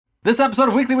This episode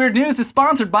of Weekly Weird News is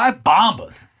sponsored by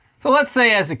Bombas. So let's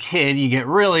say as a kid, you get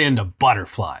really into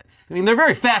butterflies. I mean, they're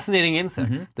very fascinating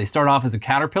insects. They start off as a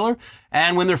caterpillar,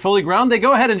 and when they're fully grown, they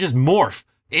go ahead and just morph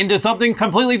into something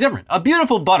completely different. A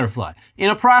beautiful butterfly in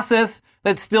a process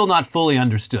that's still not fully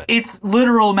understood. It's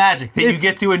literal magic that you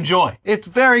get to enjoy. It's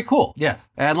very cool. Yes.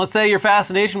 And let's say your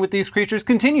fascination with these creatures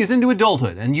continues into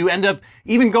adulthood, and you end up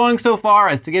even going so far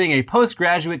as to getting a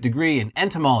postgraduate degree in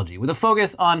entomology with a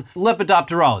focus on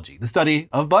lepidopterology, the study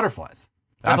of butterflies.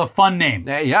 That's a fun name.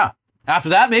 Yeah. After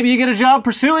that, maybe you get a job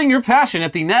pursuing your passion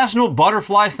at the National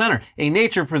Butterfly Center, a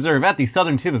nature preserve at the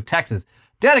southern tip of Texas,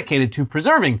 dedicated to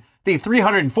preserving the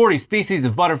 340 species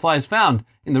of butterflies found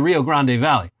in the Rio Grande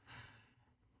Valley.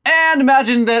 And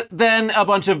imagine that then a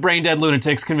bunch of brain-dead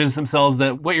lunatics convince themselves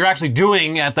that what you're actually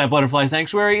doing at that butterfly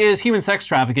sanctuary is human sex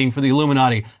trafficking for the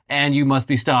Illuminati, and you must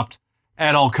be stopped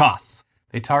at all costs.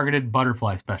 They targeted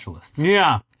butterfly specialists.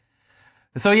 Yeah.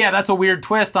 So yeah, that's a weird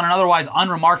twist on an otherwise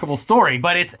unremarkable story,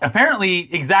 but it's apparently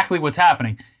exactly what's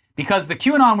happening. Because the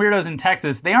QAnon weirdos in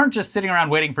Texas, they aren't just sitting around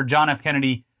waiting for John F.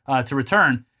 Kennedy to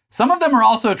return. Some of them are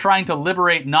also trying to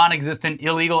liberate non-existent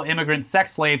illegal immigrant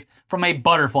sex slaves from a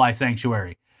butterfly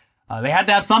sanctuary. They had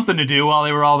to have something to do while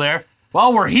they were all there.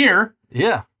 Well, we're here.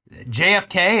 Yeah.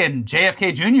 JFK and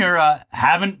JFK Jr.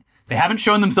 haven't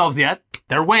shown themselves yet.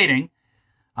 They're waiting.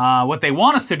 What they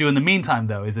want us to do in the meantime,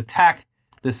 though, is attack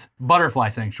this butterfly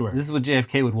sanctuary. This is what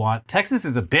JFK would want. Texas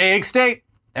is a big state.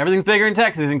 Everything's bigger in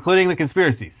Texas, including the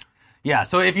conspiracies. Yeah,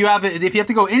 so if you have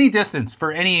to go any distance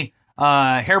for any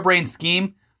harebrained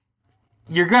scheme,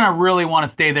 you're gonna really want to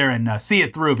stay there and see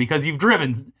it through because you've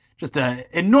driven just an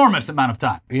enormous amount of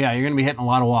time. Yeah, you're gonna be hitting a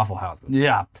lot of Waffle Houses.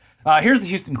 Yeah. Here's the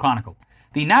Houston Chronicle.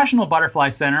 The National Butterfly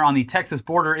Center on the Texas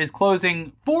border is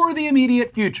closing for the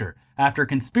immediate future after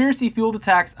conspiracy-fueled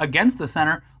attacks against the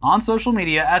center on social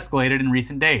media escalated in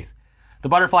recent days. The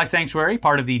Butterfly Sanctuary,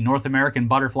 part of the North American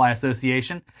Butterfly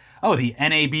Association, the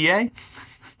NABA?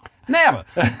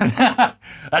 NABA.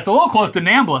 That's a little close to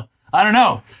NAMBLA. I don't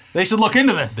know. They should look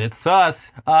into this. It's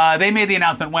sus. They made the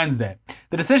announcement Wednesday.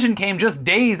 The decision came just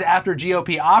days after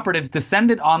GOP operatives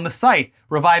descended on the site,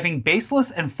 reviving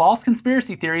baseless and false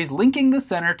conspiracy theories linking the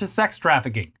center to sex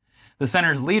trafficking. The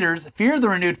center's leaders fear the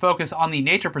renewed focus on the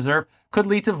nature preserve could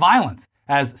lead to violence,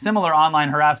 as similar online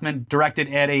harassment directed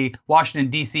at a Washington,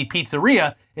 D.C.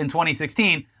 pizzeria in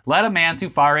 2016 led a man to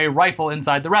fire a rifle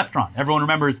inside the restaurant. Everyone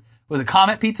remembers, was it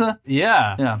Comet Pizza?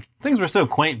 Yeah. Things were so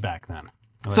quaint back then.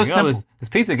 Like, so simple. This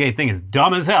Pizzagate thing is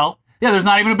dumb as hell. Yeah, there's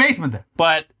not even a basement there.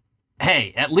 But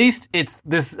hey, at least this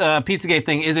Pizzagate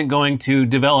thing isn't going to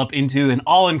develop into an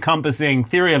all-encompassing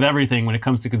theory of everything when it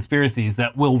comes to conspiracies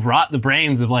that will rot the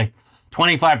brains of like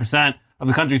 25% of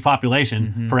the country's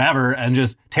population forever and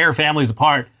just tear families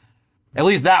apart. At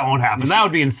least that won't happen. That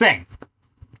would be insane.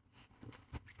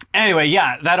 Anyway,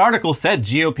 yeah, that article said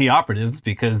GOP operatives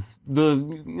because the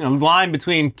line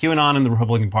between QAnon and the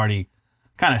Republican Party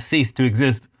kind of ceased to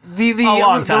exist the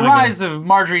long time rise ago. of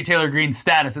Marjorie Taylor Greene's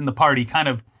status in the party kind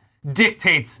of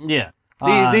dictates. Yeah.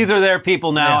 These are their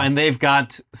people now, and they've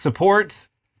got support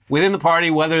within the party,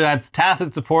 whether that's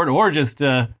tacit support or just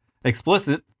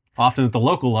explicit, often at the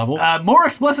local level. More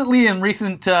explicitly in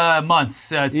recent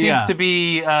months. It seems to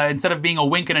be, instead of being a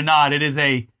wink and a nod, it is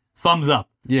a thumbs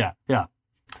up. Yeah. Yeah.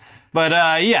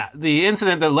 But the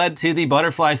incident that led to the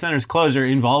Butterfly Center's closure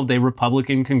involved a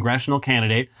Republican congressional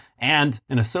candidate and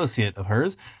an associate of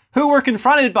hers who were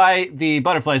confronted by the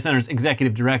Butterfly Center's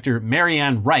executive director,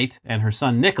 Marianne Wright, and her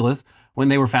son, Nicholas, when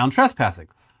they were found trespassing.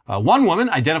 One woman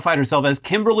identified herself as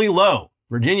Kimberly Lowe,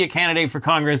 Virginia candidate for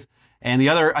Congress, and the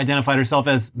other identified herself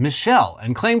as Michelle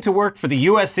and claimed to work for the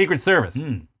U.S. Secret Service.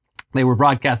 They were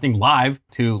broadcasting live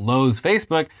to Lowe's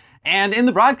Facebook, and in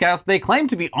the broadcast, they claimed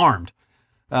to be armed.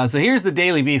 So here's the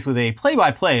Daily Beast with a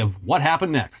play-by-play of what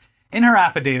happened next. In her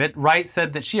affidavit, Wright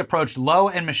said that she approached Lowe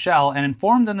and Michelle and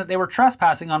informed them that they were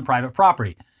trespassing on private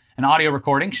property. An audio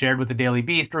recording shared with the Daily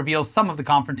Beast reveals some of the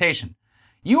confrontation.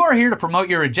 "You are here to promote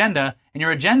your agenda, and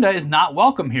your agenda is not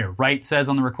welcome here," Wright says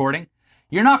on the recording.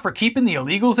 "You're not for keeping the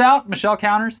illegals out," Michelle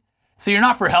counters. "So you're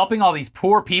not for helping all these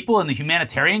poor people in the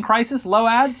humanitarian crisis," Lowe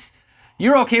adds.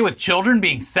 "You're okay with children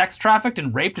being sex trafficked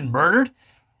and raped and murdered?"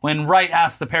 When Wright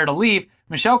asks the pair to leave,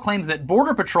 Michelle claims that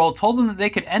Border Patrol told them that they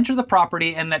could enter the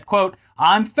property and that, quote,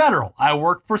 "I'm federal, I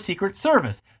work for Secret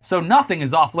Service, so nothing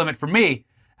is off limit for me."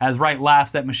 As Wright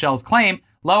laughs at Michelle's claim,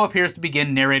 Lowe appears to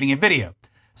begin narrating a video.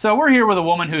 So we're here with a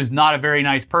woman who's not a very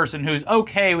nice person, who's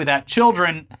okay with that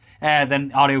children, and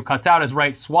then audio cuts out as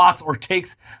Wright swats or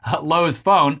takes Lowe's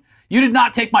phone. "You did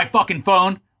not take my fucking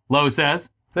phone," Lowe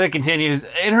says. Then it continues.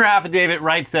 In her affidavit,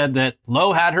 Wright said that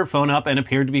Lowe had her phone up and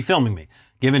appeared to be filming me.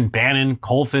 given Bannon,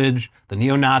 Kolfage, the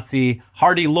neo-Nazi,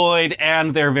 Hardy Lloyd,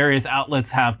 and their various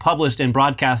outlets have published and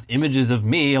broadcast images of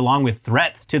me along with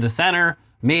threats to the center,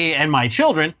 me, and my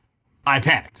children, I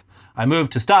panicked. I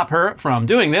moved to stop her from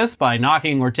doing this by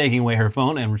knocking or taking away her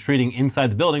phone and retreating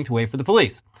inside the building to wait for the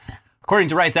police. According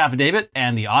to Wright's affidavit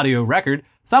and the audio record,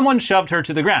 someone shoved her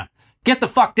to the ground. "Get the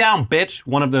fuck down, bitch,"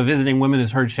 one of the visiting women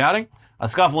is heard shouting. A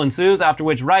scuffle ensues, after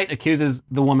which Wright accuses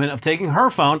the woman of taking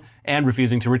her phone and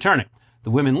refusing to return it.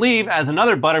 The women leave as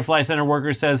another Butterfly Center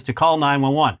worker says to call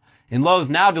 911. In Lowe's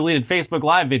now deleted Facebook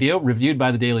Live video, reviewed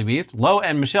by the Daily Beast, Lowe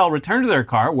and Michelle returned to their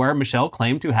car where Michelle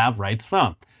claimed to have Wright's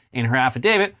phone. In her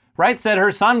affidavit, Wright said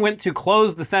her son went to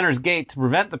close the center's gate to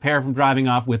prevent the pair from driving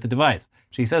off with the device.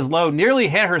 She says Lowe nearly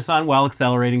hit her son while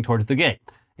accelerating towards the gate.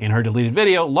 In her deleted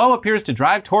video, Lowe appears to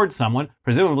drive towards someone,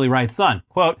 presumably Wright's son.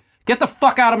 Quote, "Get the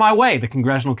fuck out of my way," the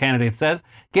congressional candidate says.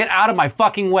 "Get out of my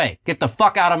fucking way. Get the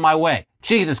fuck out of my way.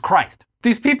 Jesus Christ."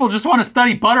 These people just want to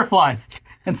study butterflies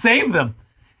and save them.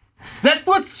 That's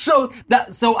what's so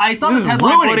I saw this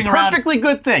headline floating around. Perfectly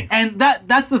good thing. And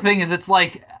that's the thing is it's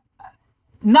like,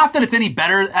 not that it's any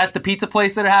better at the pizza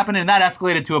place that it happened, and that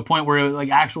escalated to a point where like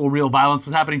actual real violence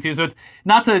was happening too. So it's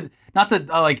not to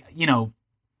like, you know,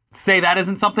 say that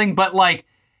isn't something, but like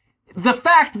the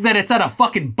fact that it's at a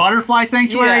fucking butterfly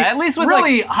sanctuary at least with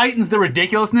really heightens the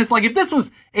ridiculousness. Like if this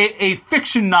was a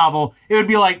fiction novel, it would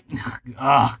be like,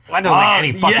 ugh. That doesn't make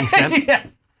any fucking sense. Yeah.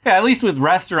 Yeah, at least with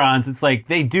restaurants, it's like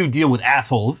they do deal with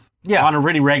assholes on a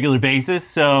pretty regular basis.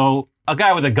 So a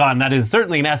guy with a gun, that is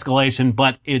certainly an escalation,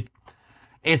 but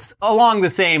it's along the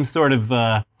same sort of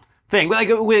thing. But like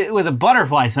with a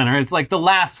Butterfly Center, it's like the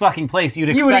last fucking place you'd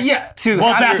expect to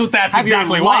well, have that's have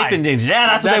exactly your life in danger. Yeah,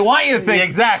 that's what they want you to think.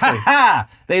 Exactly.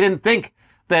 They didn't think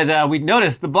that we'd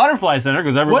notice the Butterfly Center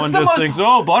because everyone just thinks,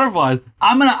 oh, butterflies.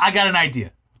 I got an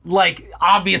idea. Like,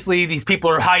 obviously, these people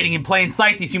are hiding in plain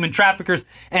sight, these human traffickers,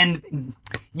 and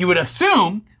you would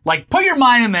assume, like, put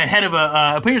yourself in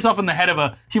the head of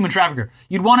a human trafficker.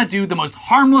 You'd want to do the most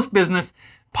harmless business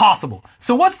possible.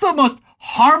 So what's the most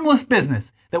harmless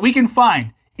business that we can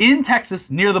find in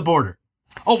Texas near the border?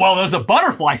 Oh, well, there's a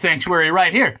butterfly sanctuary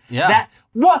right here. Yeah.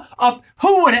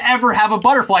 Who would ever have a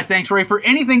butterfly sanctuary for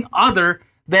anything other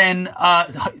than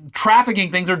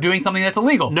trafficking things or doing something that's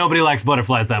illegal? Nobody likes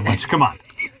butterflies that much. Come on.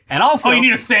 And also, you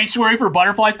need a sanctuary for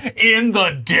butterflies in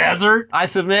the desert? I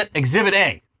submit Exhibit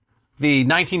A, the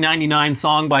 1999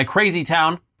 song by Crazy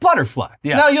Town, Butterfly.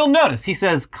 Yeah. Now you'll notice, he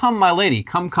says, "Come my lady,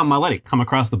 come my lady." Come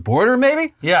across the border,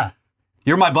 maybe? Yeah.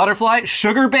 You're my butterfly?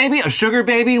 Sugar baby? A sugar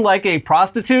baby like a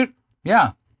prostitute?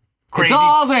 Yeah. It's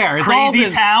all there. It's Crazy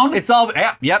Town? It's all,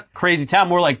 yep, Crazy Town.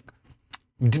 More like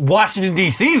Washington,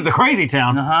 D.C. is the Crazy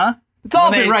Town. Uh-huh. It's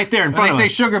all been right there in front of us. When they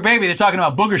say sugar baby, they're talking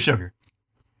about booger sugar.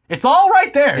 It's all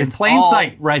right there in plain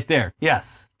sight. Right there.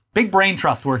 Yes. Big brain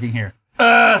trust working here.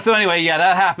 So anyway, yeah,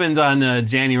 that happened on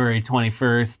January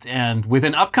 21st, and with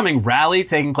an upcoming rally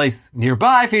taking place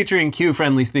nearby featuring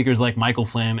Q-friendly speakers like Michael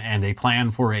Flynn and a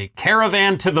plan for a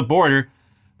caravan to the border,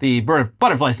 the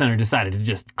Butterfly Center decided to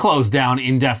just close down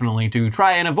indefinitely to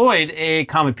try and avoid a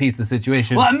Comet Pizza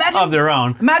situation of their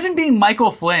own. Imagine being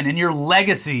Michael Flynn and your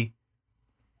legacy.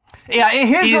 Yeah,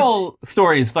 his whole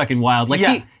story is fucking wild. Like,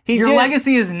 yeah, your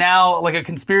legacy is now like a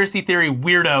conspiracy theory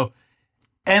weirdo,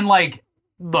 and like,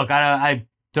 look, I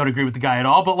don't agree with the guy at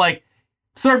all, but like,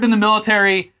 served in the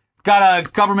military, got a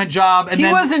government job, and he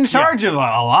was in charge of a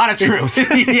lot of troops.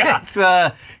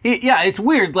 Yeah, it's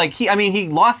weird. Like, he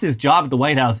lost his job at the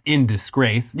White House in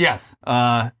disgrace. Yes.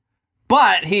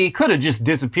 But he could have just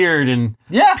disappeared, and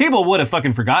people would have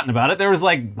fucking forgotten about it. There was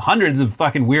like hundreds of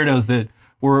fucking weirdos that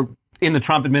were in the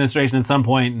Trump administration at some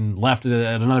point and left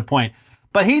at another point.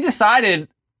 But he decided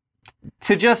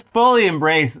to just fully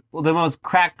embrace the most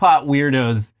crackpot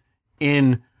weirdos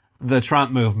in the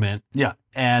Trump movement. Yeah.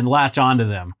 And latch onto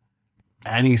them.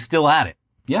 And he's still at it.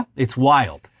 Yeah. It's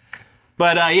wild.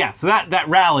 But so that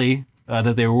rally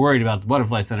that they were worried about at the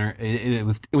Butterfly Center, it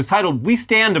was titled "We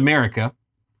Stand America."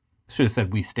 Should have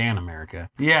said "We Stand America."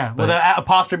 Yeah, with an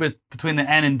apostrophe between the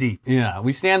N and D. Yeah,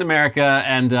 "We Stand America,"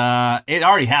 and it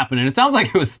already happened, and it sounds like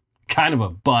it was kind of a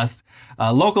bust.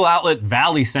 Local outlet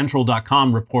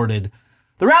ValleyCentral.com reported,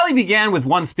 "The rally began with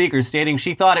one speaker stating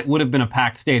she thought it would have been a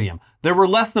packed stadium. There were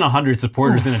less than 100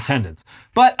 supporters in attendance,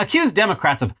 but accused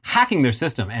Democrats of hacking their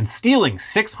system and stealing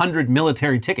 600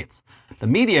 military tickets. The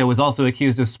media was also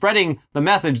accused of spreading the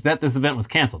message that this event was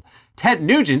canceled. Ted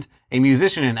Nugent, a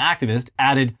musician and activist,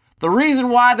 added, 'The reason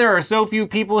why there are so few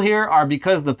people here are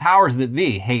because the powers that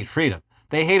be hate freedom.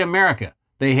 They hate America.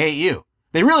 They hate you.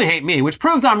 They really hate me, which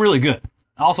proves I'm really good.'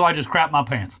 Also, I just crapped my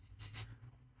pants.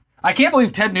 I can't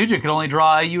believe Ted Nugent could only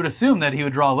draw, you would assume that he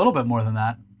would draw a little bit more than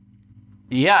that.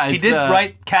 Yeah, He it's, did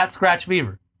write cat scratch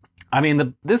fever. I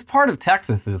mean, this part of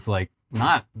Texas is like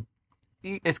not.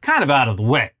 It's kind of out of the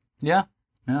way. Yeah.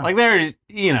 Like there's,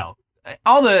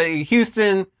 all the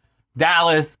Houston,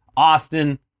 Dallas,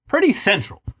 Austin, pretty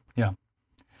central. Yeah.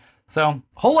 So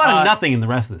Whole lot of nothing in the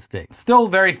rest of the state. still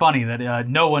very funny that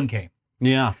no one came.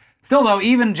 Yeah. Still, though,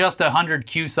 even just 100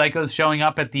 Q psychos showing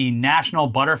up at the National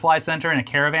Butterfly Center in a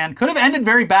caravan could have ended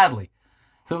very badly.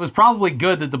 So it was probably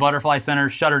good that the Butterfly Center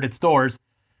shuttered its doors.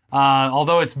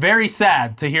 Although it's very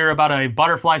sad to hear about a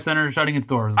Butterfly Center shutting its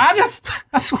doors. I just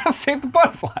want to save the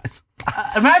butterflies.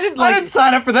 Imagine, I didn't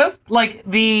sign up for this. like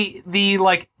the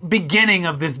beginning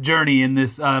of this journey in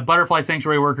this butterfly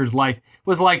sanctuary worker's life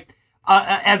was like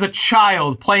as a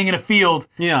child playing in a field,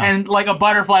 and like a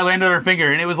butterfly landed on her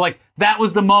finger, and it was like that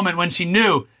was the moment when she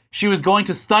knew she was going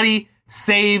to study,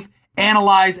 save,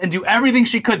 analyze, and do everything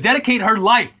she could, dedicate her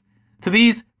life to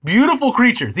these beautiful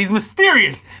creatures, these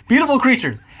mysterious, beautiful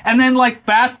creatures. And then like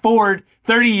fast forward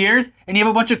 30 years and you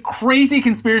have a bunch of crazy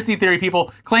conspiracy theory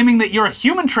people claiming that you're a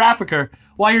human trafficker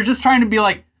while you're just trying to be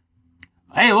like,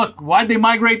 hey, look, why'd they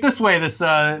migrate this way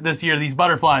this year, these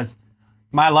butterflies?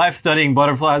 My life studying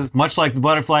butterflies, much like the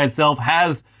butterfly itself,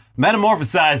 has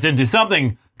metamorphosized into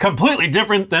something completely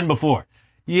different than before.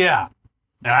 Yeah.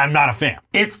 And I'm not a fan.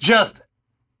 It's just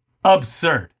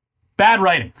absurd. Bad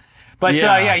writing. But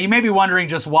yeah, you may be wondering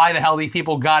just why the hell these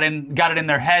people got it in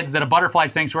their heads that a butterfly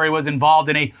sanctuary was involved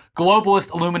in a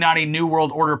globalist Illuminati New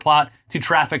World Order plot to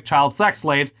traffic child sex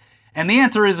slaves. And the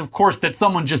answer is, of course, that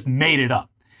someone just made it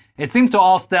up. It seems to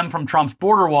all stem from Trump's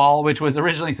border wall, which was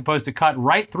originally supposed to cut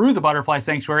right through the butterfly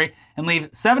sanctuary and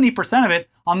leave 70% of it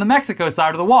on the Mexico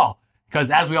side of the wall. Because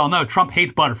as we all know, Trump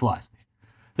hates butterflies.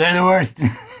 They're the worst.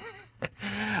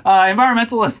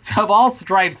 Environmentalists of all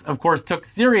stripes, of course, took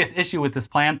serious issue with this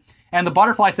plan, and the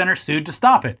Butterfly Center sued to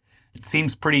stop it. It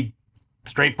seems pretty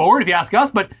straightforward if you ask us,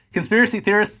 but conspiracy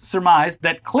theorists surmised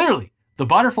that clearly the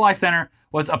Butterfly Center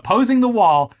was opposing the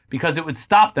wall because it would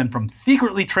stop them from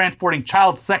secretly transporting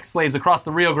child sex slaves across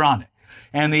the Rio Grande.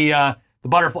 And the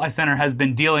Butterfly Center has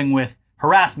been dealing with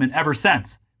harassment ever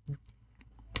since,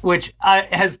 which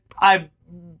has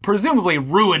presumably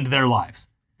ruined their lives.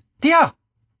 Yeah.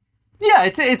 Yeah,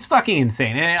 it's fucking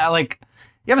insane. And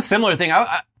you have a similar thing.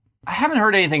 I haven't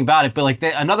heard anything about it, but like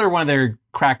another one of their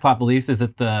crackpot beliefs is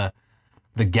that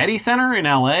the Getty Center in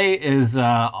LA is it's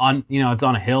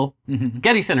on a hill. Mm-hmm.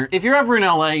 Getty Center. If you're ever in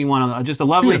LA, you want just a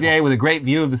lovely day with a great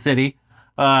view of the city.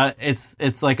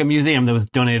 It's like a museum that was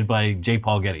donated by J.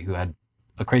 Paul Getty, who had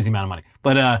a crazy amount of money.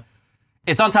 But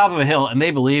it's on top of a hill, and they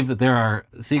believe that there are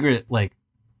secret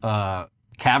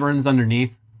caverns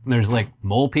underneath. And there's like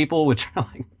mole people, which are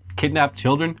like kidnapped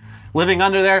children living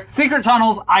under there. Secret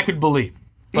tunnels, I could believe.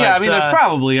 But, yeah, I mean, there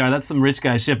probably are. That's some rich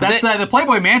guy shit. But that's the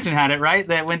Playboy Mansion had it, right?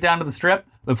 That went down to the Strip.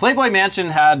 The Playboy Mansion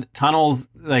had tunnels,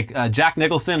 like Jack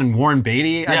Nicholson and Warren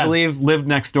Beatty, I believe, lived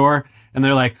next door. And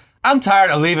they're like, I'm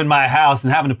tired of leaving my house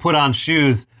and having to put on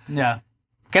shoes. Yeah.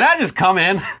 Can I just come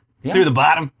in through the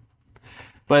bottom?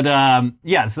 But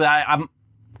so I'm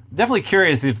definitely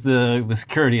curious if the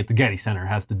security at the Getty Center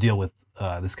has to deal with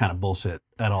this kind of bullshit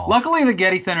at all. Luckily, the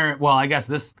Getty Center, well, I guess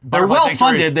this... They're well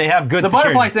funded. They have good security.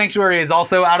 The Butterfly Sanctuary is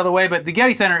also out of the way, but the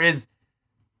Getty Center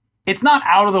it's not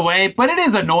out of the way, but it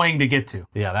is annoying to get to.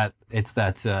 Yeah, it's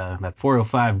that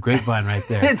 405 Grapevine right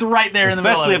there. It's right there in the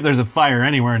middle of it. Especially if there's a fire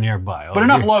anywhere nearby. But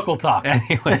enough local talk.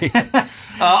 Anyway.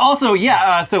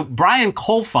 So Brian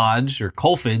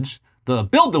Kolfage, the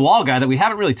Build the Wall guy that we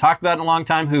haven't really talked about in a long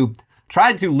time, who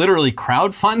tried to literally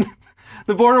crowdfund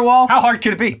the border wall. How hard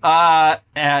could it be?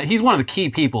 He's one of the key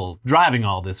people driving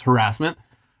all this harassment.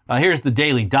 Here's the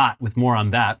Daily Dot with more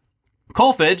on that.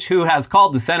 Kolfage, who has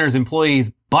called the center's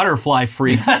employees butterfly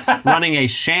freaks running a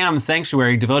sham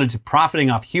sanctuary devoted to profiting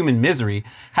off human misery,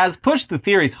 has pushed the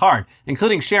theories hard,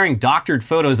 including sharing doctored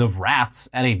photos of rats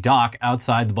at a dock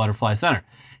outside the Butterfly Center.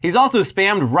 He's also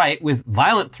spammed Wright with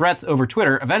violent threats over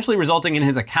Twitter, eventually resulting in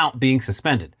his account being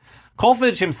suspended.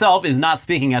 Kolfage himself is not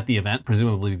speaking at the event,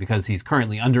 presumably because he's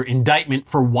currently under indictment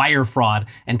for wire fraud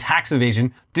and tax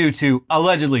evasion due to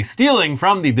allegedly stealing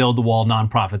from the Build the Wall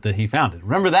nonprofit that he founded.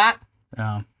 Remember that?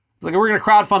 Yeah. It's like, we're going to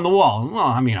crowdfund the wall. Well,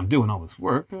 I mean, I'm doing all this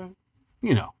work.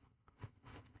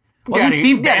 Wasn't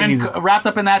Steve Bannon wrapped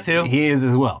up in that too? He is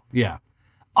as well, yeah.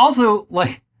 Also,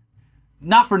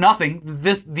 not for nothing,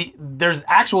 there's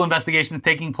actual investigations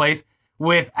taking place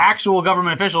with actual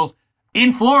government officials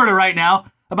in Florida right now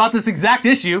about this exact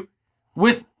issue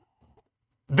with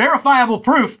verifiable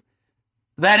proof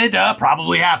that it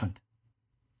probably happened.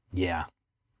 Yeah.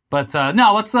 But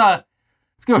no, let's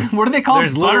go. What do they call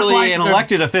There's literally an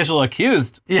elected official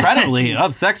accused, credibly,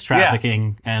 of sex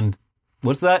trafficking and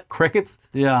what's that? Crickets?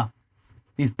 Yeah.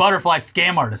 These butterfly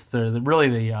scam artists are really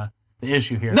the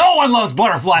issue here. No one loves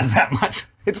butterflies that much.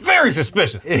 It's very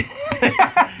suspicious.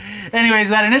 Anyways,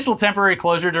 that initial temporary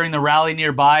closure during the rally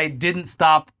nearby didn't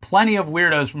stop plenty of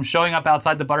weirdos from showing up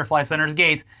outside the Butterfly Center's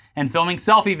gates and filming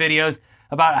selfie videos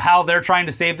about how they're trying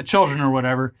to save the children or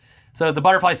whatever. So the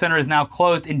Butterfly Center is now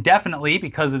closed indefinitely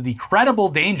because of the credible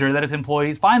danger that its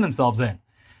employees find themselves in.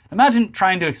 Imagine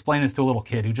trying to explain this to a little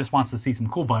kid who just wants to see some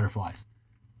cool butterflies.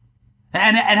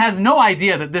 And has no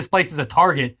idea that this place is a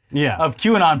target of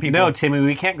QAnon people. No, Timmy,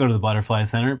 we can't go to the Butterfly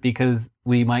Center because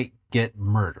we might get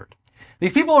murdered.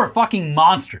 These people are fucking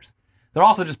monsters. They're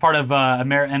also just part of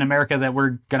an America that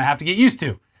we're going to have to get used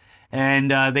to.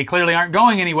 And they clearly aren't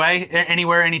going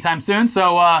anywhere anytime soon.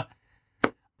 So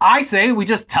I say we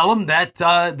just tell them that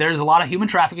there's a lot of human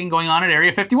trafficking going on at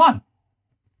Area 51.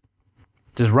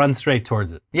 Just run straight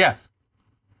towards it. Yes.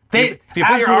 If you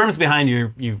put your arms behind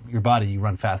your body, you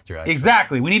run faster. Actually.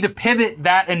 Exactly. We need to pivot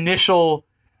that initial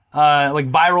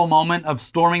viral moment of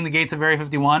storming the gates of Area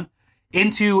 51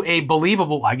 into a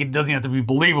believable, it doesn't have to be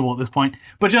believable at this point,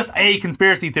 but just a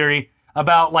conspiracy theory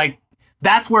about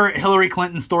that's where Hillary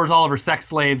Clinton stores all of her sex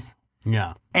slaves.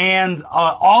 Yeah. And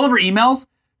all of her emails,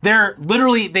 they're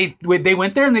literally, they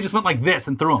went there and they just went like this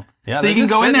and threw them. Yeah, so you can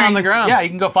go in there on the ground. Yeah, you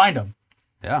can go find them.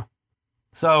 Yeah.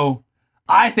 So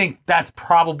I think that's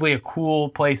probably a cool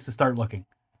place to start looking.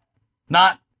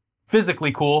 Not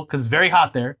physically cool, because it's very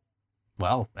hot there.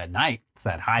 Well, at night, it's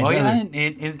that high desert.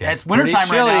 Yeah, it's wintertime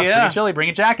right now. It's pretty chilly. Bring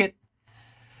a jacket.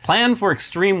 Plan for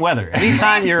extreme weather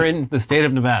anytime you're in the state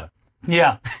of Nevada.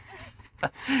 Yeah.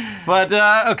 But,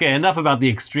 okay, enough about the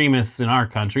extremists in our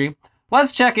country.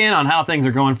 Let's check in on how things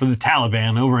are going for the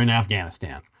Taliban over in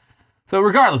Afghanistan. So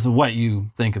regardless of what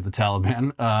you think of the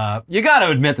Taliban, you got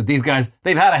to admit that these guys,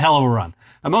 they've had a hell of a run.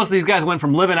 Most of these guys went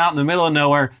from living out in the middle of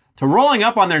nowhere to rolling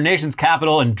up on their nation's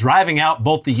capital and driving out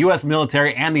both the U.S.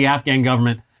 military and the Afghan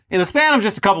government in the span of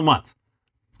just a couple months.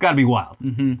 It's got to be wild.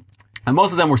 Mm-hmm. And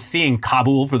most of them were seeing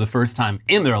Kabul for the first time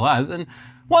in their lives. And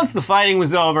once the fighting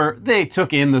was over, they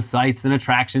took in the sights and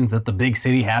attractions that the big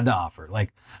city had to offer,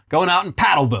 like going out in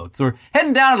paddle boats or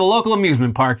heading down to the local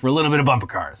amusement park for a little bit of bumper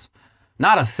cars.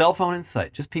 Not a cell phone in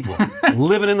sight, just people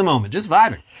living in the moment, just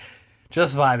vibing.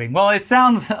 Just vibing. Well, it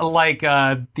sounds like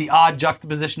the odd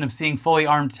juxtaposition of seeing fully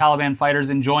armed Taliban fighters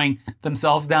enjoying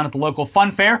themselves down at the local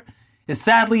fun fair is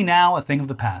sadly now a thing of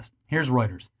the past. Here's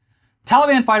Reuters.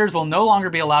 Taliban fighters will no longer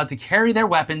be allowed to carry their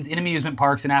weapons in amusement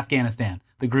parks in Afghanistan,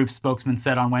 the group's spokesman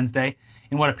said on Wednesday,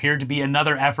 in what appeared to be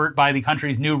another effort by the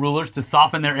country's new rulers to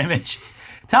soften their image.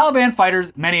 Taliban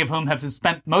fighters, many of whom have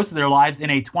spent most of their lives in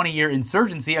a 20-year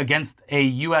insurgency against a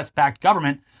U.S.-backed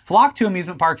government, flocked to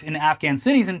amusement parks in Afghan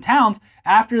cities and towns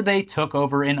after they took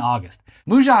over in August.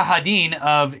 Mujahideen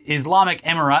of Islamic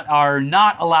Emirate are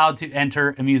not allowed to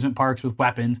enter amusement parks with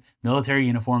weapons, military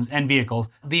uniforms, and vehicles.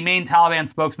 The main Taliban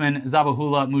spokesman,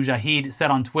 Zabihullah Mujahid,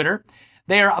 said on Twitter,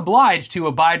 they are obliged to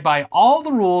abide by all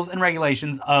the rules and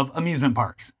regulations of amusement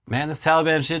parks. Man, this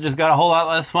Taliban shit just got a whole lot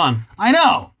less fun. I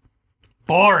know.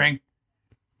 Boring.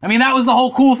 I mean, that was the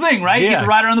whole cool thing, right? Yeah. You get to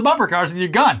ride around the bumper cars with your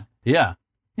gun. Yeah.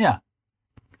 Yeah.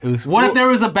 It was. What if there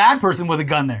was a bad person with a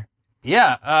gun there?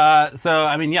 Yeah. So,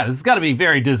 I mean, yeah, this has got to be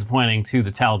very disappointing to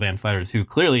the Taliban fighters who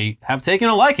clearly have taken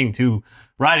a liking to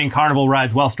riding carnival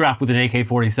rides while strapped with an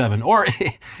AK-47, or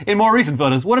in more recent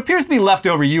photos, what appears to be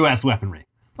leftover U.S. weaponry.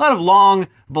 A lot of long,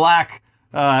 black,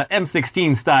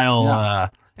 M16 style,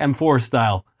 M4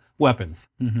 style weapons.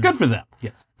 Mm-hmm. Good for them.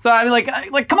 Yes. So, I mean,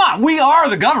 like, come on, we are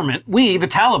the government. We, the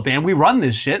Taliban, we run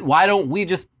this shit. Why don't we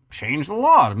just change the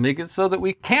law to make it so that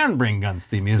we can bring guns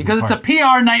to the amusement park? Because it's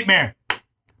a PR nightmare.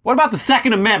 What about the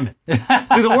Second Amendment?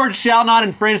 Do the words shall not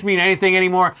infringe mean anything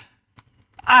anymore?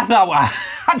 I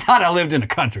thought I lived in a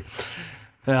country.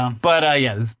 Yeah. But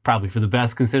yeah, this is probably for the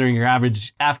best, considering your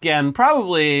average Afghan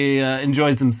probably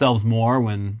enjoys themselves more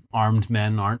when armed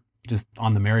men aren't just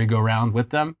on the merry-go-round with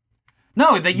them.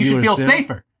 No, that you should feel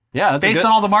safer. Yeah, based on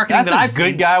all the marketing that I've seen. That's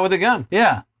a good guy with a gun.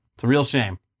 Yeah. It's a real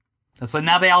shame. That's why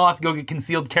now they all have to go get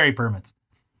concealed carry permits.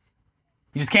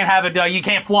 You just can't have it, you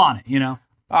can't flaunt it, you know?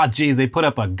 Oh, geez, they put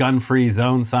up a gun-free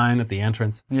zone sign at the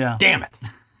entrance. Yeah. Damn it.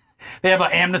 They have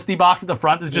an amnesty box at the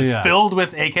front that's just filled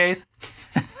with AKs.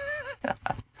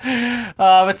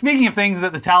 But speaking of things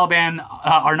that the Taliban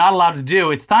are not allowed to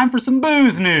do, it's time for some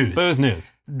booze news. Booze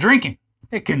news. Drinking.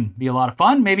 It can be a lot of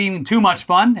fun, maybe even too much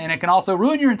fun, and it can also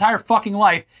ruin your entire fucking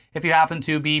life if you happen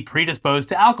to be predisposed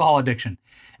to alcohol addiction.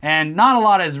 And not a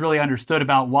lot is really understood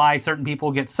about why certain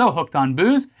people get so hooked on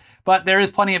booze, but there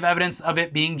is plenty of evidence of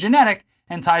it being genetic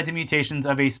and tied to mutations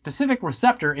of a specific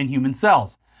receptor in human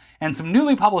cells. And some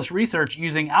newly published research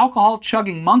using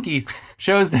alcohol-chugging monkeys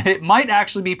shows that it might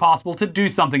actually be possible to do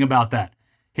something about that.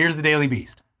 Here's the Daily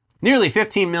Beast. Nearly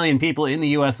 15 million people in the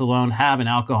U.S. alone have an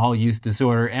alcohol use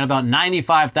disorder, and about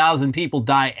 95,000 people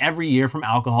die every year from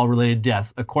alcohol-related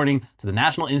deaths, according to the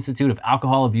National Institute of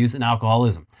Alcohol Abuse and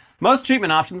Alcoholism. Most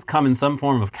treatment options come in some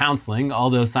form of counseling,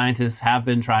 although scientists have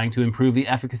been trying to improve the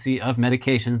efficacy of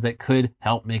medications that could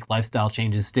help make lifestyle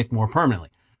changes stick more permanently.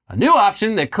 A new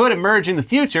option that could emerge in the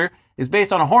future is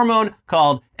based on a hormone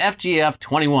called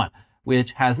FGF21,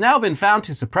 which has now been found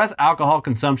to suppress alcohol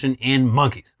consumption in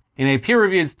monkeys. In a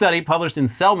peer-reviewed study published in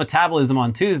Cell Metabolism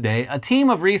on Tuesday, a team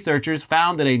of researchers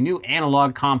found that a new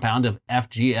analog compound of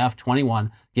FGF21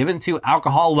 given to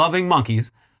alcohol-loving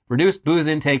monkeys reduced booze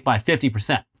intake by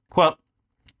 50%. Quote,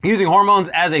 using hormones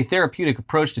as a therapeutic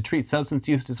approach to treat substance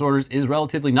use disorders is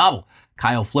relatively novel,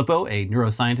 Kyle Flippo, a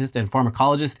neuroscientist and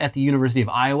pharmacologist at the University of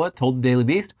Iowa, told the Daily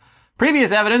Beast.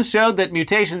 Previous evidence showed that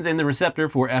mutations in the receptor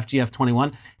for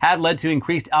FGF21 had led to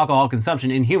increased alcohol consumption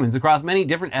in humans across many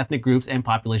different ethnic groups and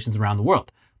populations around the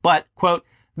world. But, quote,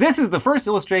 this is the first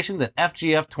illustration that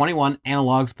FGF21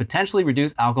 analogs potentially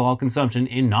reduce alcohol consumption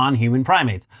in non-human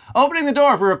primates, opening the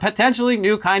door for a potentially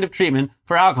new kind of treatment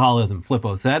for alcoholism,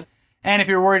 Flippo said. And if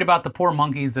you're worried about the poor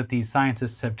monkeys that these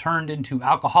scientists have turned into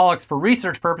alcoholics for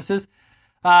research purposes,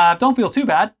 don't feel too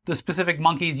bad. The specific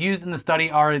monkeys used in the study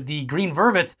are the green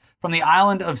vervets from the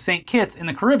island of St. Kitts in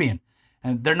the Caribbean.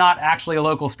 And they're not actually a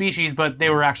local species, but they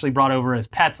were actually brought over as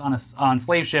pets on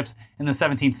slave ships in the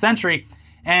 17th century.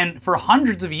 And for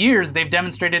hundreds of years, they've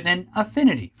demonstrated an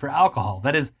affinity for alcohol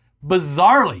that is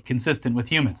bizarrely consistent with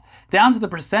humans, down to the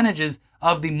percentages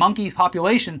of the monkey's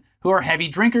population who are heavy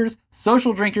drinkers,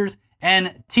 social drinkers,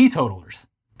 and teetotalers.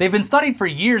 They've been studied for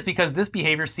years because this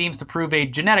behavior seems to prove a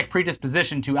genetic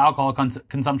predisposition to alcohol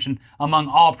consumption among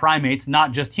all primates,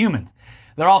 not just humans.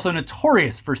 They're also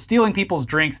notorious for stealing people's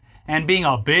drinks and being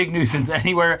a big nuisance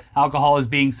anywhere alcohol is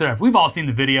being served. We've all seen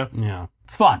the video. Yeah.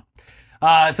 It's fun.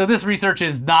 So this research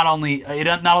is not only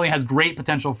has great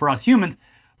potential for us humans,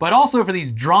 but also for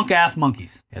these drunk-ass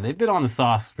monkeys. Yeah, they've been on the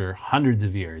sauce for hundreds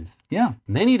of years. Yeah.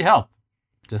 And they need help,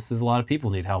 just as a lot of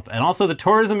people need help. And also the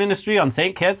tourism industry on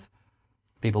St. Kitts.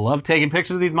 People love taking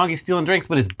pictures of these monkeys stealing drinks,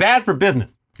 but it's bad for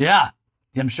business. Yeah,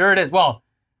 I'm sure it is. Well,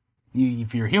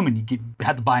 if you're a human, you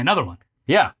have to buy another one.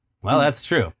 Yeah, well, that's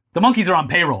true. The monkeys are on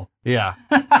payroll. Yeah.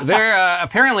 They're,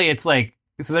 apparently it's like,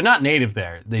 so they're not native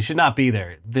there. They should not be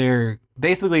there. They're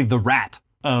basically the rat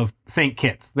of St.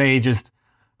 Kitts. They just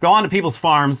go onto people's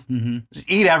farms, just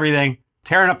eat everything,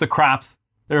 tearing up the crops.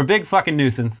 They're a big fucking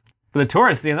nuisance. For the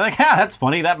tourists, they're like, that's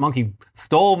funny. That monkey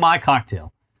stole my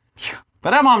cocktail.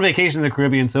 But I'm on vacation in the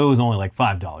Caribbean, so it was only like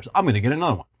 $5. I'm going to get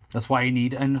another one. That's why you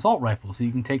need an assault rifle, so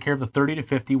you can take care of the 30 to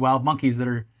 50 wild monkeys that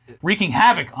are wreaking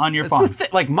havoc on your farm.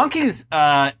 Like monkeys,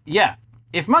 yeah.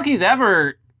 If monkeys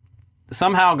ever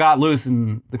somehow got loose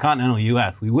in the continental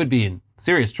U.S., we would be in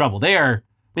serious trouble.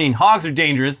 Hogs are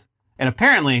dangerous, and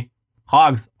apparently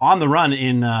hogs on the run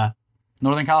in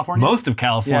Northern California? Most of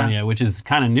California, which is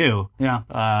kind of new.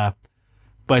 Yeah.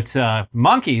 But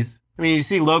monkeys, you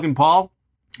see Logan Paul?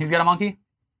 He's got a monkey?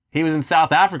 He was in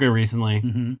South Africa recently.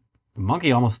 Mm-hmm. The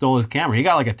monkey almost stole his camera. He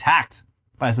got attacked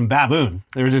by some baboons.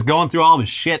 They were just going through all of his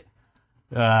shit.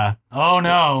 Oh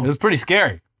no. It was pretty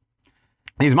scary.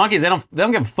 These monkeys, they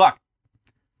don't give a fuck.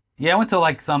 Yeah, I went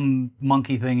to some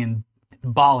monkey thing in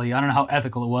Bali. I don't know how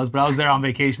ethical it was, but I was there on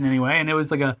vacation anyway, and it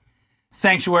was like a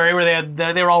sanctuary where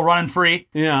they were all running free.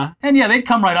 Yeah. And yeah, they'd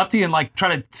come right up to you and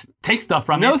try to take stuff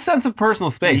from you. No sense of personal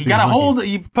space. You gotta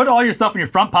you put all your stuff in your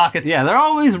front pockets. Yeah, they're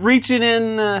always reaching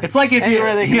in. It's like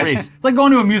anywhere they can reach. It's like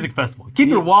going to a music festival. Keep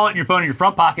your wallet and your phone in your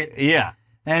front pocket. Yeah.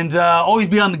 And always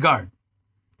be on the guard.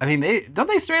 Don't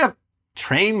they straight up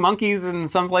train monkeys in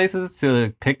some places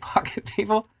to pickpocket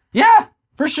people? Yeah,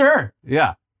 for sure.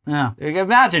 Yeah. Yeah.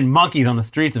 Imagine monkeys on the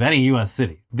streets of any U.S.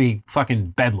 city. It'd be fucking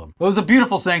bedlam. It was a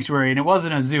beautiful sanctuary, and it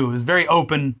wasn't a zoo. It was very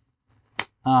open.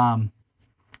 But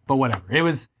whatever. It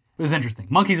was interesting.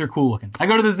 Monkeys are cool looking. I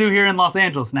go to the zoo here in Los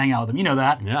Angeles and hang out with them. You know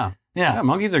that. Yeah. Yeah. Yeah,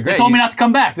 monkeys are great. They told me not to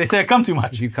come back. They said I come too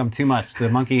much. You come too much. The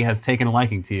monkey has taken a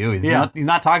liking to you. He's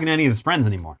not talking to any of his friends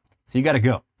anymore. So you got to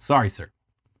go. Sorry, sir.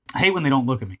 I hate when they don't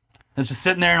look at me. They're just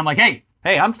sitting there, and I'm like, hey.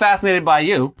 Hey, I'm fascinated by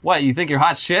you. What, you think you're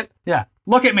hot shit? Yeah.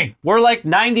 Look at me. We're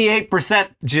 98%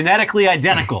 genetically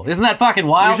identical. Isn't that fucking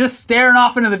wild? You're just staring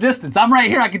off into the distance. I'm right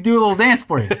here. I could do a little dance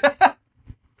for you.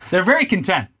 They're very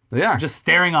content. They are. Just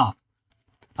staring off.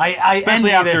 I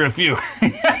Especially after a few.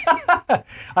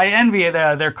 I envy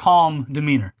their calm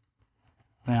demeanor.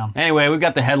 Yeah. Anyway, we've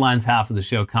got the headlines half of the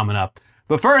show coming up.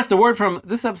 But first, a word from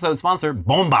this episode's sponsor,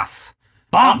 Bombas.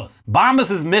 Bombas.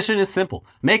 Bombas' mission is simple.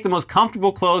 Make the most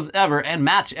comfortable clothes ever and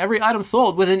match every item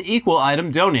sold with an equal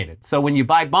item donated. So when you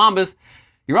buy Bombas,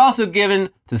 you're also given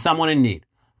to someone in need.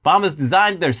 Bombas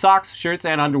designed their socks, shirts,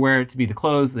 and underwear to be the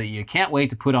clothes that you can't wait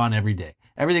to put on every day.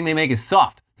 Everything they make is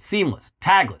soft, seamless,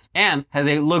 tagless, and has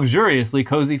a luxuriously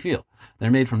cozy feel. They're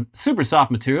made from super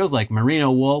soft materials like merino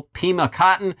wool, Pima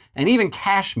cotton, and even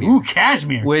cashmere. Ooh,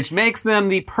 cashmere. Which makes them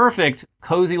the perfect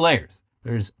cozy layers.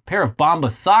 There's a pair of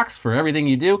Bombas socks for everything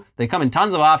you do. They come in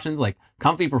tons of options like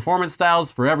comfy performance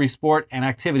styles for every sport and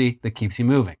activity that keeps you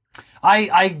moving.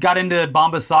 I got into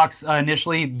Bombas socks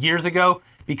initially years ago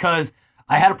because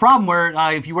I had a problem where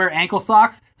if you wear ankle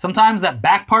socks, sometimes that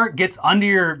back part gets under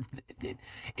your...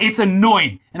 It's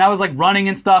annoying. And I was like running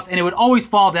and stuff, and it would always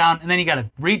fall down, and then you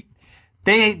gotta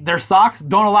their socks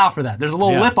don't allow for that. There's a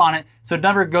little lip on it, so it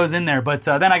never goes in there. But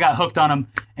then I got hooked on them,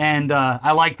 and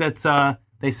I like that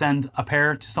they send a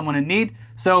pair to someone in need.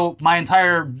 So my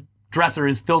entire dresser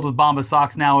is filled with Bombas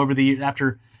socks now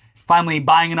after finally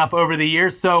buying enough over the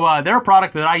years. So they're a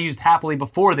product that I used happily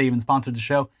before they even sponsored the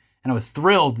show, and I was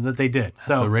thrilled that they did.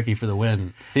 So Ricky for the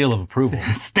win. Seal of approval.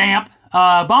 Stamp.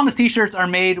 Bombas t-shirts are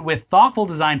made with thoughtful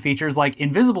design features like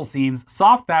invisible seams,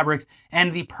 soft fabrics,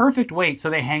 and the perfect weight so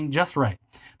they hang just right.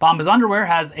 Bombas underwear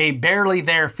has a barely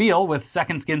there feel with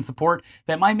second skin support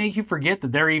that might make you forget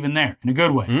that they're even there, in a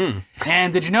good way.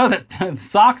 And did you know that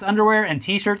socks, underwear, and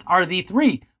t-shirts are the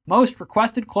 3 most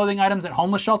requested clothing items at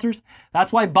homeless shelters?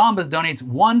 That's why Bombas donates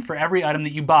 1 for every item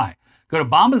that you buy. Go to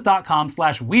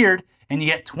bombas.com/weird and you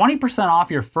get 20%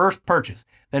 off your first purchase.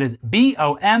 That is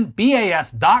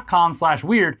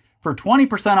bombas.com/weird for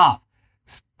 20% off.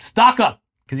 Stock up,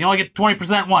 because you only get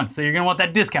 20% once, so you're going to want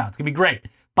that discount. It's going to be great.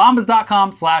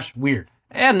 Bombas.com/weird.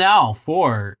 And now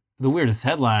for the weirdest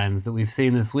headlines that we've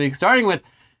seen this week, starting with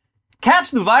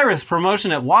Catch the Virus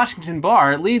promotion at Washington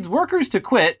bar leads workers to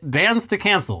quit, bans to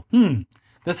cancel.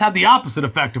 This had the opposite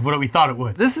effect of what we thought it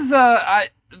would. This is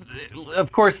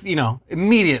of course,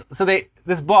 immediate. So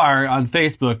this bar on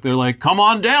Facebook, they're like, come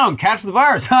on down, catch the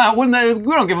virus. We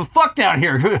don't give a fuck down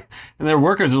here. And their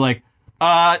workers are like,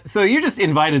 so you just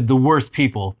invited the worst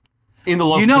people in the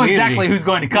local community. Exactly who's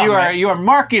going to come. You are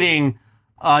marketing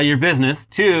your business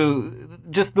to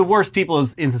just the worst people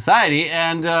in society.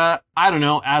 And I don't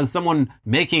know, as someone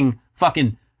making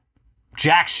fucking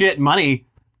jack shit money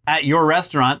at your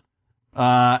restaurant,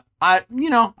 I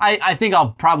think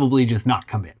I'll probably just not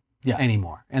come in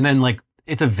anymore. And then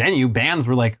it's a venue. Bands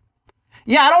were like,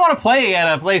 yeah, I don't want to play at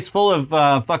a place full of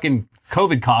fucking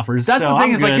COVID coughers. That's the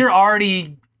thing is you're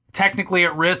already technically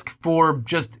at risk for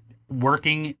just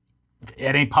working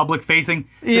at a public facing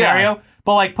scenario. Yeah.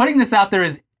 But putting this out there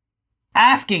is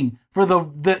asking for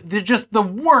just the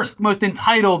worst, most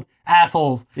entitled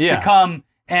assholes to come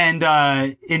and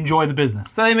enjoy the business.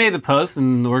 So they made the post,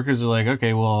 and the workers are like,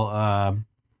 okay, well,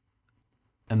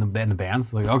 and the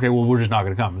band's like, okay, well, we're just not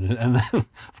going to come. And then,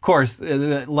 of course,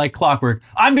 like clockwork,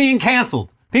 I'm being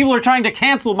canceled. People are trying to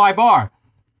cancel my bar.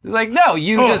 It's like, no,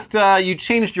 you just you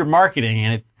changed your marketing,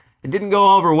 and it didn't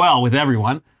go over well with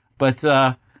everyone. But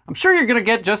I'm sure you're going to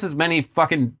get just as many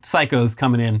fucking psychos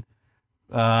coming in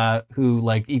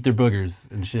who eat their boogers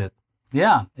and shit.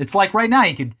 Yeah, it's like right now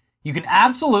you can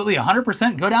absolutely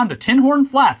 100% go down to Tin Horn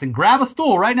Flats and grab a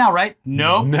stool right now, right?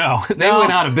 Nope. No, they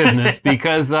went out of business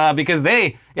because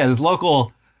this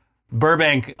local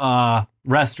Burbank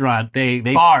restaurant,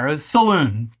 bar, a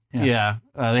saloon. Yeah,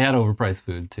 they had overpriced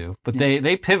food too, but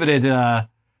they pivoted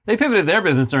their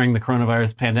business during the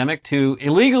coronavirus pandemic to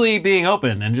illegally being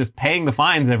open and just paying the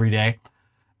fines every day.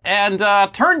 And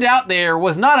turned out there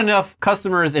was not enough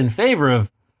customers in favor of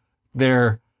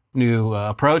their new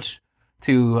approach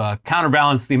to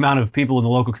counterbalance the amount of people in the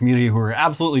local community who were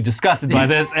absolutely disgusted by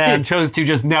this and chose to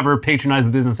just never patronize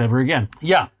the business ever again.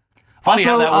 Yeah. Funny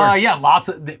how that works. Lots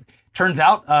of... turns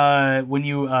out when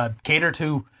you cater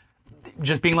to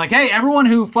just being like, hey, everyone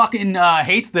who fucking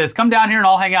hates this, come down here and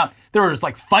I'll hang out. There was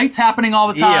fights happening all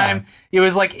the time. Yeah. It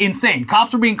was insane.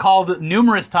 Cops were being called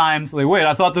numerous times. Wait,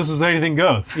 I thought this was anything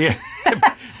goes. Yeah.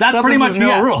 That's pretty much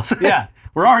no rules. Yeah.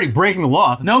 We're already breaking the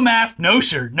law. No mask, no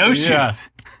shirt, no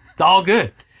shoes. It's all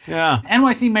good. Yeah.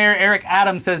 NYC Mayor Eric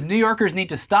Adams says New Yorkers need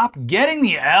to stop getting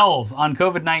the L's on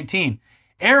COVID-19.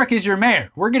 Eric is your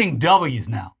mayor. We're getting W's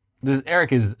now.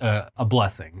 Eric is a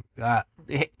blessing.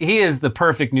 He is the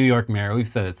perfect New York mayor. We've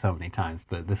said it so many times,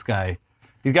 but this guy,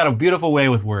 he's got a beautiful way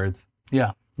with words.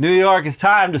 Yeah. New York, it's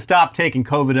time to stop taking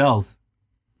COVID L's.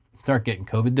 Start getting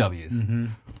COVID W's. Mm-hmm.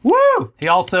 Woo! He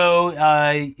also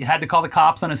had to call the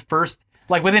cops on his first,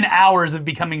 within hours of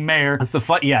becoming mayor. That's the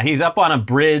fun. Yeah, he's up on a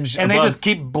bridge. And they just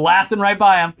keep blasting right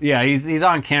by him. Yeah, he's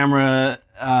on camera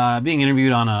being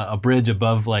interviewed on a bridge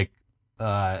above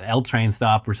L train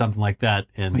stop or something like that.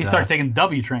 And he started taking the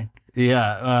W train.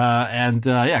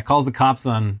 Yeah, calls the cops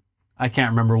on, I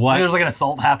can't remember what. There's like an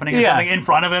assault happening or something in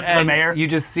front of him, the mayor. You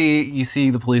just see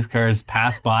the police cars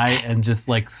pass by and just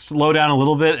like slow down a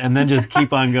little bit and then just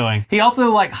keep on going. He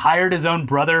also like hired his own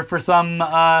brother for some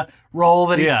role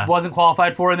that he wasn't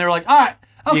qualified for, and they were like, all right,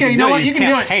 okay, you know what, you can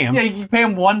do it. Pay him. Yeah, you can pay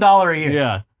him $1 a year.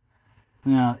 Yeah.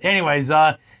 Yeah. Anyways,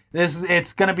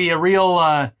 it's going to be a real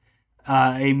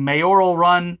a mayoral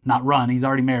run, not run. He's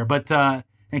already mayor, but an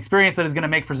experience that is going to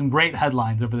make for some great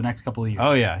headlines over the next couple of years.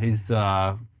 Oh yeah, he's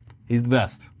the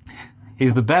best.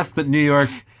 He's the best that New York.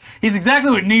 He's exactly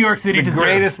what New York City deserves. The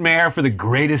greatest mayor for the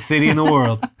greatest city in the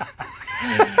world.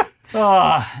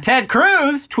 Ted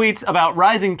Cruz tweets about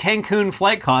rising Cancun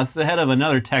flight costs ahead of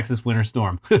another Texas winter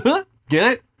storm.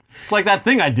 Get it? It's like that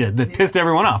thing I did that pissed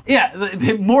everyone off. Yeah,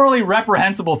 the morally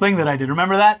reprehensible thing that I did.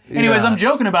 Remember that? Anyways, I'm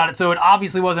joking about it, so it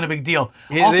obviously wasn't a big deal.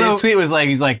 His tweet was like,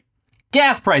 he's like,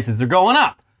 gas prices are going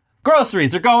up.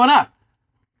 Groceries are going up.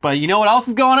 But you know what else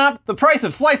is going up? The price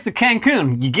of flights to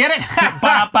Cancun. You get it?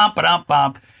 Bop, bop, ba-dum,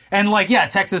 bop. And like, yeah,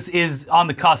 Texas is on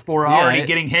the cusp or already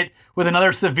getting hit with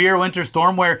another severe winter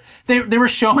storm where they were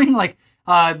showing like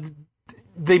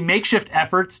the makeshift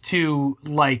efforts to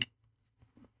like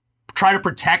try to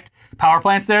protect power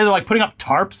plants there. They're like putting up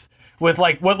tarps with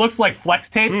like what looks like flex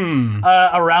tape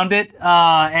around it.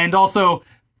 And also,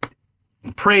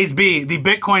 praise be, the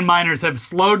Bitcoin miners have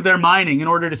slowed their mining in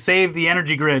order to save the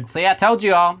energy grid. See, I told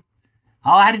you all.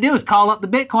 All I had to do was call up the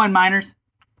Bitcoin miners.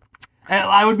 And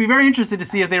I would be very interested to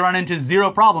see if they run into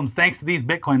zero problems thanks to these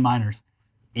Bitcoin miners.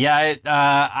 Yeah,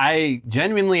 I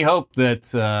genuinely hope that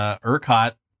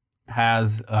ERCOT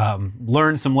has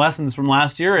learned some lessons from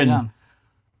last year and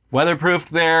weatherproofed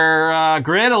their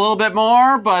grid a little bit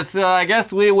more, but I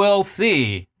guess we will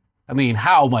see. I mean,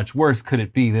 how much worse could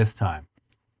it be this time?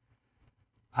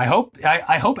 I hope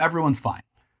everyone's fine.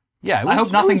 Yeah, I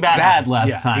hope nothing bad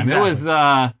last time. Exactly. It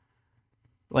was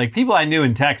like people I knew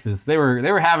in Texas, they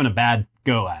were having a bad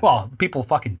go at it. Well, people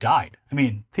fucking died. I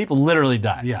mean, people literally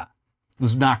died. Yeah. It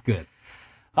was not good.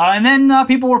 And then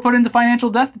people were put into financial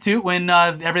destitute when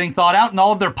everything thawed out and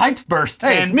all of their pipes burst.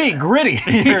 Hey, it's me, Gritty,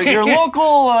 your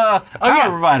local power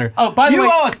provider. Oh, by the way,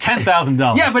 you owe us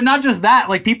 $10,000. Yeah, but not just that.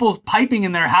 Like people's piping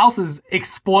in their houses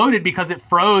exploded because it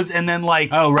froze, and then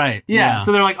like yeah.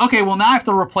 So they're like, okay, well now I have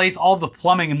to replace all the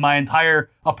plumbing in my entire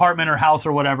apartment or house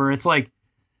or whatever. It's like,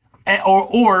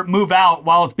 or move out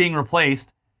while it's being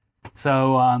replaced.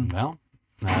 So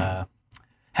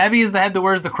heavy is the head that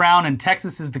wears the crown, and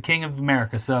Texas is the king of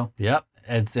America. So yep,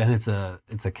 it's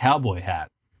a cowboy hat.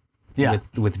 Yeah,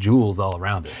 with jewels all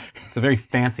around it. It's a very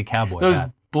fancy cowboy Those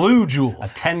hat. Blue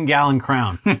jewels. A 10-gallon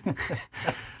crown.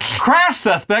 Crash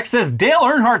suspect says Dale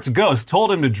Earnhardt's ghost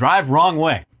told him to drive wrong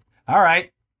way. All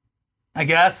right, I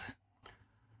guess.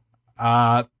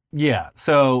 Yeah.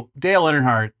 So Dale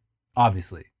Earnhardt,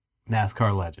 obviously,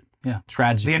 NASCAR legend. Yeah.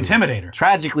 Tragically, the Intimidator.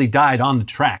 Tragically died on the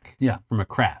track. Yeah. From a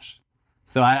crash.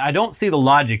 So I don't see the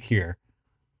logic here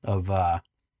of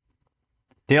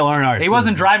Dale Earnhardt. He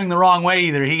wasn't driving the wrong way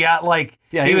either. He got like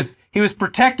he was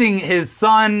protecting his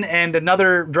son and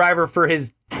another driver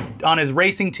on his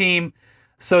racing team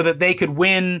so that they could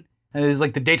win. It was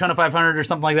like the Daytona 500 or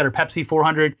something like that, or Pepsi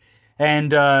 400,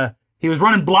 and he was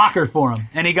running blocker for him,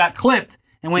 and he got clipped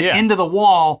and went into the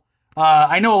wall.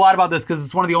 I know a lot about this because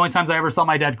it's one of the only times I ever saw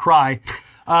my dad cry.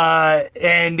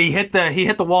 And he hit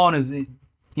the wall and his,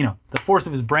 the force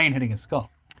of his brain hitting his skull.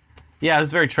 Yeah, it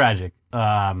was very tragic.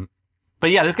 But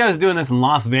yeah, this guy was doing this in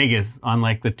Las Vegas on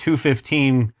like the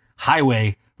 215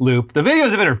 highway loop. The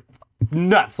videos of it are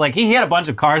nuts. Like he had a bunch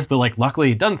of cars, but like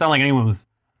luckily it doesn't sound like anyone was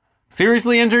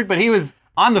seriously injured, but he was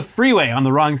on the freeway on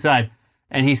the wrong side.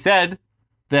 And he said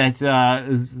that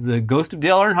the ghost of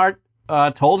Dale Earnhardt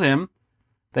told him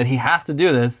that he has to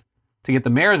do this to get the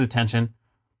mayor's attention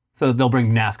so that they'll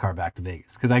bring NASCAR back to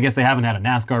Vegas. Because I guess they haven't had a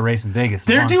NASCAR race in Vegas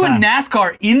in a long They're doing time.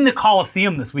 NASCAR in the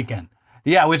Coliseum this weekend.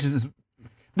 Yeah, which is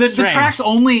the track's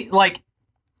only like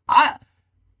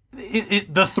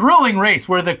the thrilling race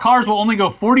where the cars will only go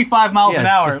 45 miles an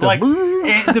hour. Like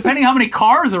depending how many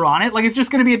cars are on it, like it's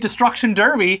just going to be a destruction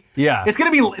derby. Yeah,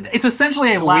 it's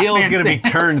essentially a last man wheel's going to be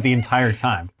turned the entire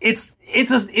time. It's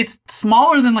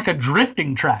smaller than like a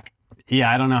drifting track. Yeah,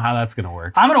 I don't know how that's going to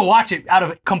work. I'm going to watch it out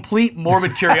of complete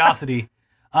morbid curiosity.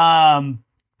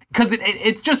 Because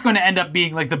it's just going to end up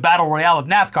being like the battle royale of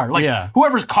NASCAR. Like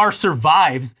whoever's car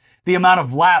survives the amount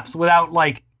of laps without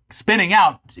like spinning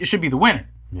out, it should be the winner.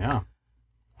 Yeah.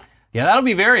 Yeah, that'll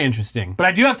be very interesting. But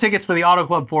I do have tickets for the Auto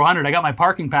Club 400. I got my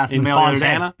parking pass in the mail the other day.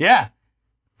 Fontana? Yeah.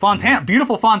 Fontana,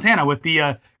 beautiful Fontana with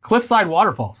the cliffside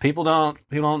waterfalls. People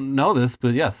don't know this,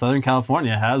 but yeah, Southern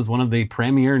California has one of the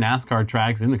premier NASCAR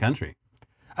tracks in the country.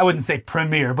 I wouldn't say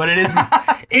premier, but it is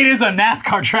it is a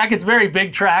NASCAR track. It's a very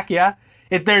big track, yeah.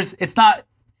 It's not,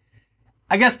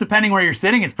 I guess depending where you're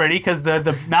sitting, it's pretty because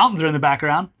the mountains are in the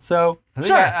background. So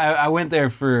sure. I went there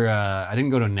for, I didn't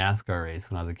go to a NASCAR race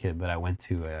when I was a kid, but I went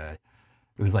to, it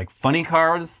was like funny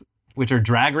cars, which are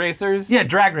drag racers. Yeah,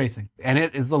 drag racing. And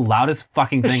it is the loudest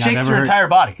fucking thing I've ever heard. It shakes your entire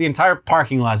body. The entire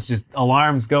parking lot's just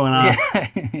alarms going on.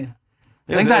 Yeah.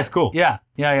 I think that's cool. Yeah.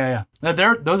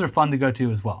 Those are fun to go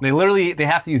to as well. They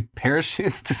have to use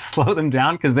parachutes to slow them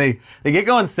down because they get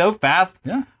going so fast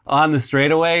on the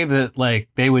straightaway that like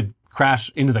they would crash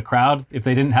into the crowd if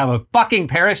they didn't have a fucking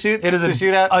parachute to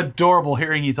shoot at. Adorable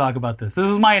hearing you talk about this. This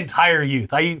is my entire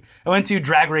youth. I went to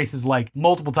drag races like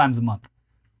multiple times a month.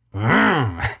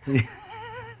 Yeah,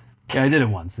 I did it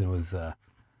once. It was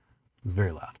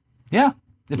very loud. Yeah.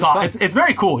 It's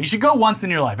very cool. You should go once in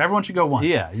your life. Everyone should go once.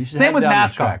 Yeah, you should. Same with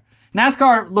NASCAR.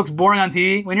 NASCAR looks boring on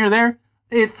TV. When you're there,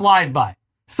 it flies by.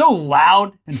 So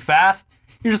loud and fast.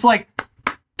 You're just like,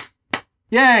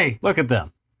 yay. Look at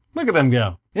them. Look at them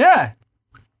go. Yeah.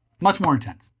 Much more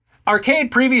intense.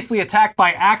 Arcade previously attacked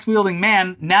by axe-wielding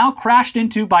man, now crashed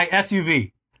into by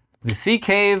SUV. The Sea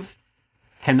Cave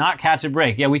cannot catch a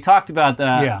break. Yeah, we talked about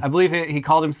that. I believe he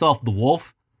called himself the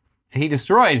Wolf. He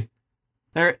destroyed.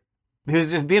 He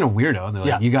was just being a weirdo, and they're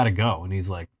like, you gotta go. And he's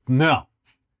like, no.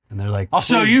 And they're like, I'll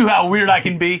show you how weird I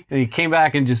can be. And he came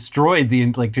back and destroyed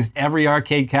just every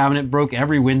arcade cabinet, broke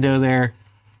every window there.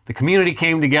 The community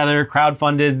came together,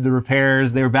 crowdfunded the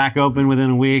repairs. They were back open within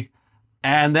a week.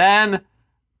 And then,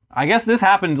 I guess this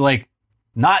happened like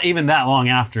not even that long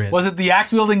after it. Was it the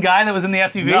axe-wielding guy that was in the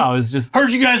SUV? No, it was just...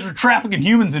 Heard you guys were trafficking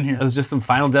humans in here. It was just some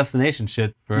Final Destination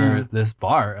shit for this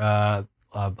bar.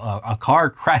 A car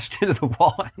crashed into the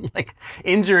wall and like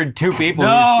injured two people who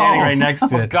were standing right next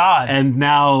to it. Oh, God. And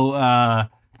now,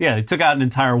 they took out an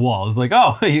entire wall. It's like,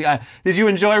 oh, did you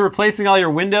enjoy replacing all your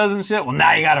windows and shit? Well,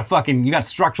 now you got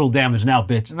structural damage now,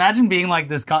 bitch. Imagine being like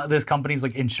this company's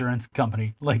like insurance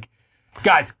company. Like,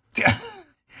 guys,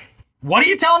 what are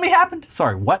you telling me happened?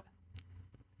 Sorry, what?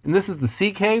 And this is the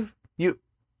Sea Cave?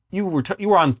 You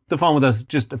were on the phone with us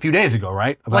just a few days ago,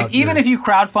 right? Like, even if you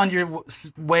crowdfund your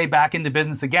way back into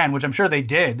business again, which I'm sure they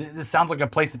did, this sounds like a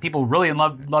place that people really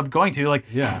loved going to. Like,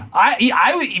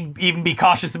 I would even be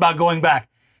cautious about going back.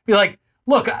 Be like,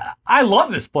 look, I love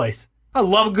this place. I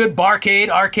love a good barcade,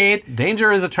 arcade.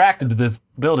 Danger is attracted to this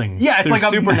building. Yeah, it's like a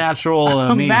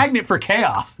supernatural means. Magnet for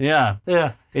chaos. Yeah.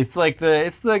 Yeah. It's like the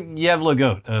Yevla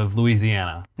goat of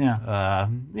Louisiana. Yeah.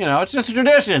 It's just a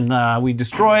tradition. We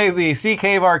destroy the Sea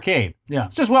Cave arcade. Yeah.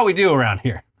 It's just what we do around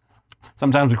here.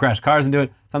 Sometimes we crash cars into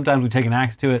it. Sometimes we take an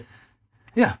axe to it.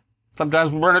 Yeah.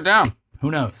 Sometimes we burn it down.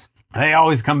 Who knows? They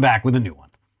always come back with a new one.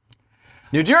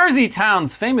 New Jersey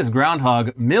town's famous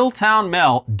groundhog, Milltown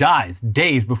Mel, dies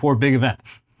days before big event.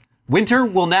 Winter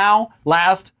will now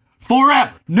last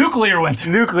forever. Nuclear winter.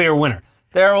 Nuclear winter.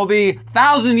 There will be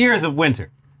 1,000 years of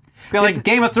winter. It's kind of like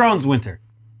Game of Thrones winter.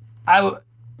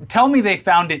 Tell me they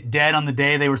found it dead on the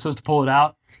day they were supposed to pull it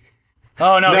out.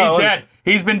 Oh, no, he's dead.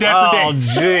 He's been dead for days.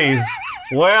 Oh, jeez.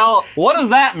 Well, what does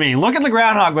that mean? Look at the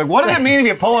groundhog. Like, what does it mean if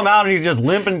you pull him out and he's just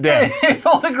limp and dead? They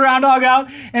pull the groundhog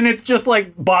out, and it's just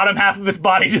like bottom half of its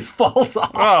body just falls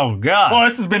off. Oh, God. Oh,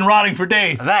 this has been rotting for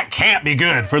days. That can't be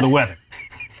good for the weather.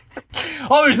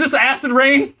 Oh, is this acid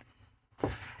rain?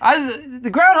 The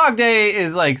Groundhog Day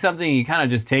is like something you kind of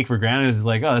just take for granted. It's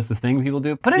like, oh, that's the thing people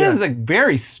do. But it is a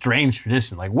very strange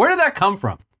tradition. Like, where did that come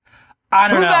from? I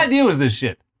don't know. Whose idea was this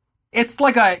shit? It's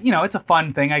like it's a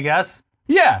fun thing, I guess.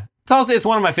 Yeah. It's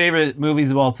one of my favorite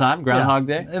movies of all time, Groundhog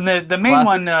Day. And the main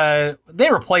one,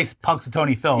 they replaced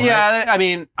Punxsutawney Phil, right? Yeah, I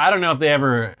mean, I don't know if they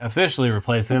ever officially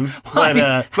replaced him. But,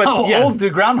 how old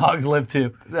do groundhogs live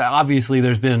to? Obviously,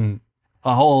 there's been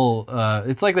a whole,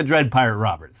 it's like the Dread Pirate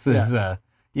Roberts. There's,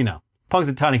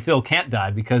 Punxsutawney Phil can't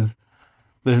die because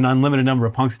there's an unlimited number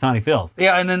of Punxsutawney Phils.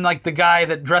 Yeah, and then like the guy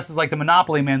that dresses like the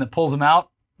Monopoly man that pulls him out,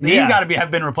 he's got to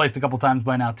have been replaced a couple times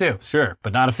by now, too. Sure,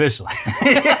 but not officially.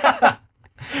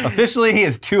 Officially, he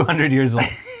is 200 years old.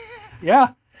 Yeah.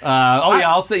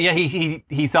 Also,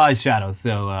 he saw his shadow,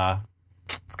 so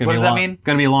it's gonna what does that mean?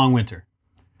 Gonna be a long winter.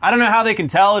 I don't know how they can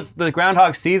tell if the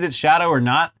groundhog sees its shadow or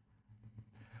not.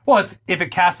 Well, it's if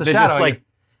it casts a shadow.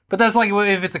 But that's like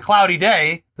if it's a cloudy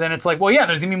day, then it's like, well, yeah,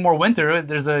 there's gonna be more winter.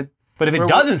 But if it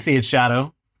doesn't see its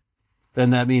shadow,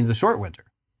 then that means a short winter,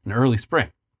 an early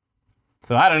spring.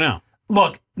 So I don't know.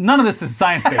 Look, none of this is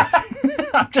science-based.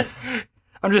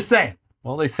 I'm just saying.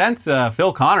 Well, they sent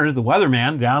Phil Connors, the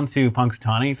weatherman, down to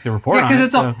Punxsutawney to report on it. Yeah, because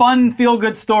it's a fun,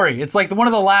 feel-good story. It's like one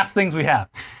of the last things we have.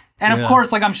 And of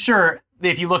course, like I'm sure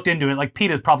if you looked into it, like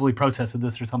PETA's probably protested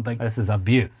this or something. This is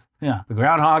abuse. Yeah. The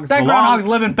groundhogs That groundhog's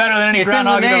living better than any It's in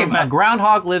groundhog the you've ever name. met. A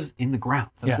groundhog lives in the ground.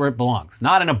 That's where it belongs.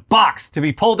 Not in a box to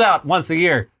be pulled out once a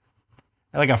year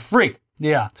like a freak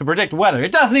Yeah. to predict weather.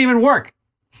 It doesn't even work.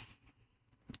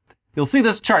 You'll see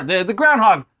this chart. The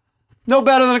groundhog, no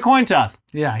better than a coin toss.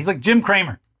 Yeah. He's like Jim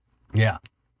Cramer. Yeah.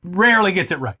 Rarely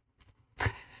gets it right.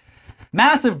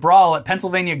 Massive brawl at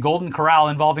Pennsylvania Golden Corral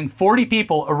involving 40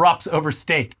 people erupts over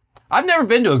steak. I've never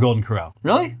been to a Golden Corral.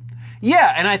 Really?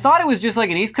 Yeah, and I thought it was just like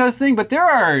an East Coast thing, but there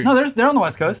are... No, they're on the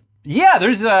West Coast. Yeah,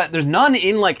 there's none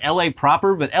in like LA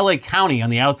proper, but LA County on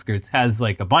the outskirts has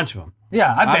like a bunch of them.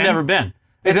 Yeah, I've never been.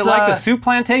 Is It's, it like the Soup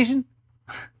Plantation?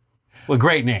 Well,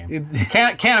 great name. It's-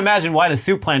 Can't imagine why the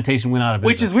Soup Plantation went out of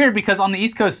business. Which is weird because on the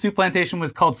East Coast, Soup Plantation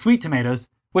was called Sweet Tomatoes,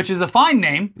 which is a fine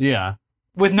name Yeah.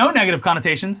 with no negative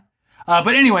connotations.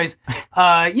 But anyways,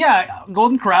 yeah,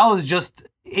 Golden Corral is just,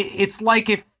 it's like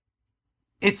if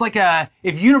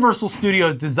Universal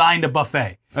Studios designed a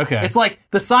buffet. Okay. It's like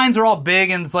the signs are all big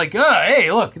and it's like, oh,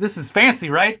 hey, look, this is fancy,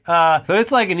 right? So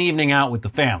it's like an evening out with the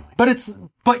family.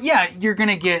 But yeah, you're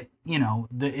gonna get,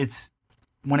 it's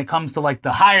when it comes to like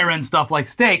the higher end stuff like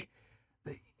steak,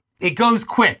 it goes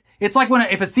quick. It's like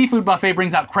if a seafood buffet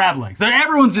brings out crab legs, then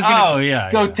everyone's just gonna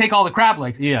go take all the crab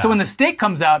legs. Yeah. So when the steak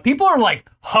comes out, people are like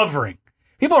hovering.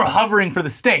 People are hovering for the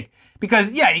steak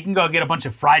because yeah, you can go get a bunch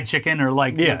of fried chicken or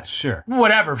like Sure.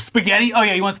 whatever spaghetti. Oh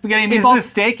yeah, you want spaghetti and Is meatballs? the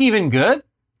steak even good?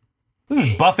 This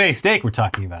is buffet steak we're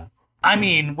talking about. I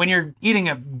mean, when you're eating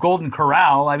at Golden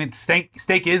Corral, I mean, steak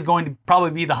is going to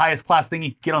probably be the highest class thing you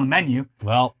can get on the menu.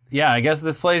 Well, yeah, I guess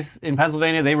this place in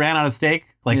Pennsylvania, they ran out of steak,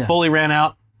 fully ran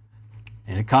out,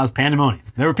 and it caused pandemonium.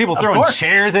 There were people throwing course.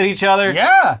 chairs at each other.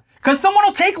 Yeah, because someone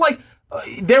will take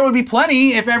there would be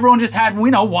plenty if everyone just had,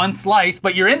 one slice,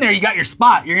 but you're in there, you got your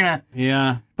spot. You're gonna.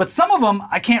 Yeah. But some of them,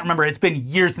 I can't remember. It's been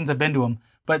years since I've been to them,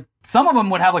 but some of them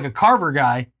would have like a carver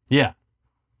guy. Yeah.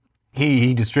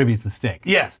 He distributes the steak.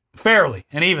 Yes, fairly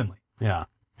and evenly. Yeah.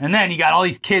 And then you got all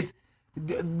these kids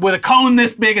with a cone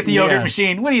this big at the yogurt Yeah.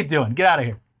 machine. What are you doing? Get out of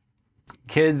here.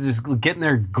 Kids just getting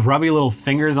their grubby little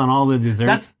fingers on all the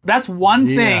desserts. That's one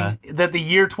Yeah. thing that the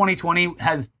year 2020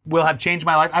 will have changed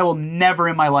my life. I will never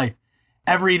in my life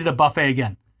ever eat at a buffet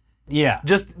again. Yeah.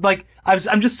 Just like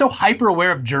I'm just so hyper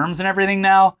aware of germs and everything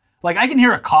now. Like I can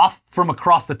hear a cough from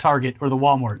across the Target or the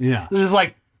Walmart. Yeah. It's just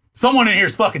like someone in here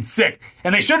is fucking sick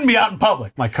and they shouldn't be out in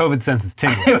public. My COVID sense is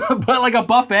tingling. But like a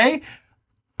buffet,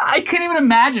 I can't even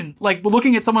imagine like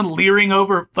looking at someone leering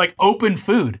over like open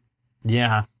food.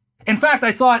 Yeah. In fact, I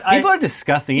saw it. People are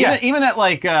disgusting. Yeah. Even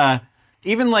at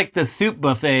even the soup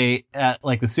buffet at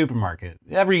like the supermarket.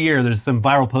 Every year there's some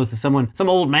viral post of some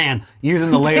old man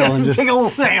using the ladle and just Take a little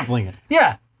sip. sampling it.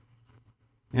 Yeah.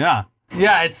 Yeah.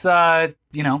 Yeah, it's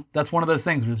that's one of those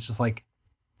things where it's just like,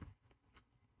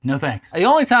 no thanks. The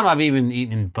only time I've even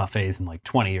eaten in buffets in like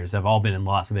 20 years have all been in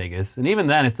Las Vegas. And even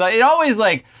then, it always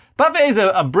like, buffet is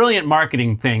a brilliant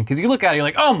marketing thing. Because you look at it, you're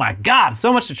like, oh my God,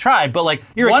 so much to try. But like,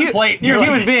 you're One a plate, you're a you're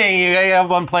human like- being, you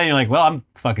have one plate, and you're like, well, I'm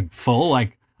fucking full.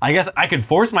 Like, I guess I could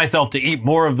force myself to eat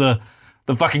more of the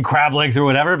fucking crab legs or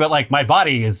whatever. But like, my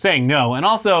body is saying no. And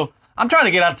also, I'm trying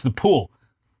to get out to the pool.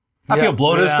 I Yeah, feel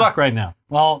bloated as yeah. fuck right now.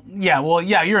 Well,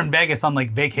 yeah, you're in Vegas on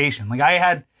like vacation.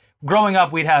 Like growing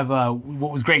up, we'd have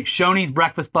what was great, Shoney's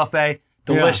breakfast buffet,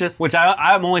 delicious. Yeah. Which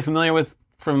I'm only familiar with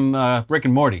from Rick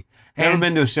and Morty. Never And-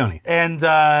 been to a Shoney's.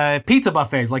 And pizza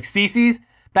buffets, like Cece's.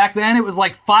 Back then, it was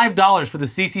like $5 for the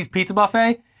Cece's pizza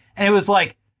buffet. And it was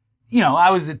like,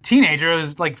 I was a teenager. It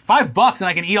was like $5 and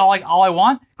I can eat all I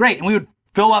want. Great. And we would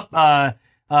fill up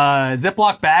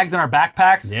Ziploc bags in our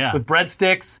backpacks with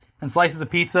breadsticks and slices of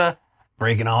pizza.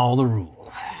 Breaking all the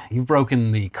rules. You've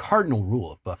broken the cardinal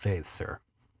rule of buffets, sir.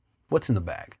 What's in the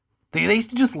bag? They used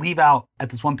to just leave out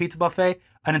at this one pizza buffet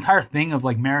an entire thing of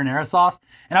like marinara sauce.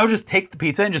 And I would just take the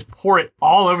pizza and just pour it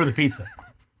all over the pizza.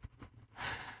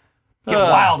 Get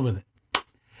wild with it.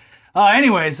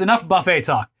 Anyways, enough buffet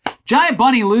talk. Giant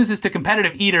Bunny loses to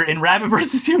competitive eater in Rabbit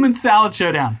vs. Human Salad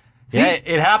Showdown. See? Yeah,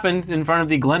 it happened in front of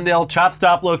the Glendale Chop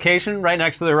Stop location right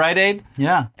next to the Rite Aid.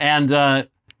 Yeah. And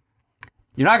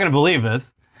you're not going to believe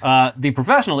this. The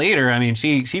professional eater, I mean,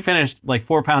 she finished like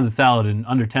 4 pounds of salad in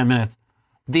under 10 minutes.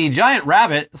 The giant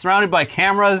rabbit, surrounded by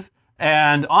cameras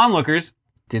and onlookers,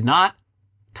 did not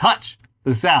touch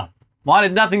the salad.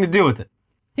 Wanted nothing to do with it.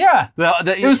 Yeah.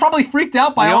 It was probably freaked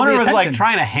out by the all owner the was attention. like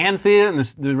trying to hand feed it, and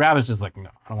the rabbit's just like, no,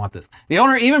 I don't want this. The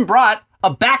owner even brought a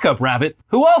backup rabbit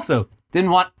who also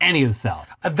didn't want any of the salad.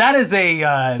 That is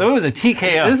a... So it was a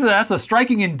TKO. That's a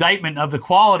striking indictment of the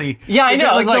quality. Yeah, I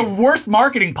know. Like, It's the worst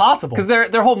marketing possible. Because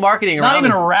their whole marketing around Not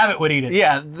even this, a rabbit would eat it.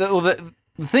 Yeah, the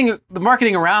thing, the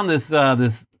marketing around this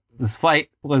this fight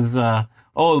was,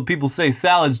 people say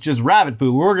salad's just rabbit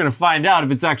food. We're going to find out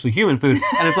if it's actually human food.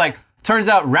 And it's like, turns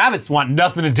out rabbits want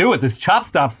nothing to do with this Chop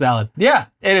Stop salad. Yeah.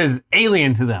 It is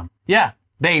alien to them. Yeah.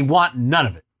 They want none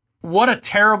of it. What a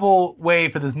terrible way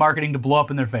for this marketing to blow up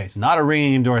in their face. Not a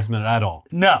ringing endorsement at all.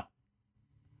 No.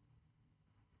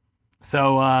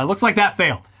 So, looks like that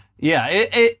failed. Yeah,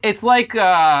 it's like,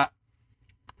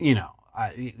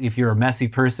 if you're a messy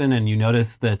person and you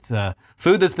notice that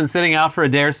food that's been sitting out for a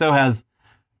day or so has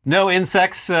no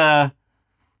insects,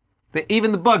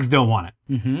 even the bugs don't want it.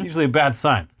 Mm-hmm. Usually a bad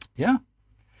sign. Yeah.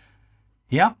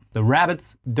 Yeah. The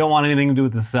rabbits don't want anything to do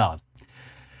with the salad.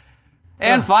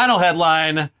 And final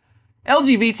headline,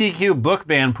 LGBTQ book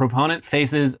ban proponent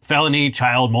faces felony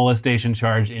child molestation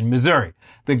charge in Missouri.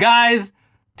 The guy's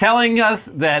telling us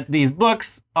that these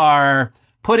books are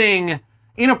putting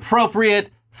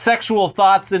inappropriate sexual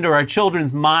thoughts into our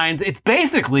children's minds. It's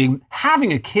basically,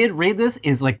 having a kid read this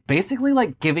is basically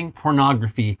like giving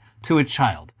pornography to a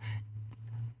child.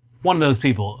 One of those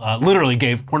people literally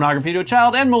gave pornography to a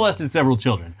child and molested several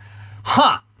children.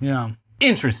 Huh. Yeah.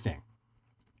 Interesting.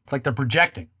 It's like they're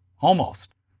projecting,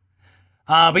 almost.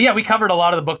 But yeah, we covered a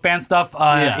lot of the book ban stuff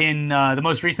in the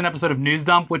most recent episode of News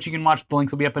Dump, which you can watch. The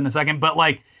links will be up in a second. But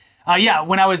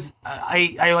when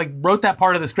I wrote that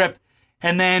part of the script,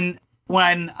 and then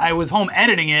when I was home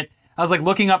editing it, I was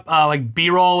looking up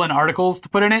B-roll and articles to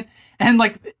put in it, and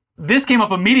this came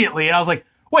up immediately, and I was like,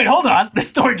 wait, hold on, this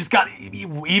story just got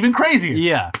even crazier.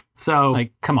 Yeah. So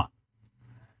come on.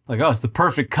 It's the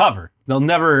perfect cover. They'll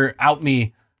never out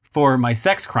me for my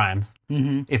sex crimes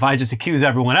if I just accuse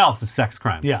everyone else of sex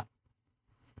crimes. Yeah.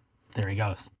 There he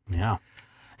goes. Yeah.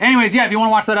 Anyways, yeah, if you want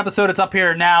to watch that episode, it's up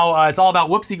here now. It's all about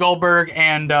Whoopsie Goldberg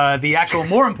and the actual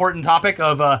more important topic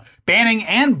of banning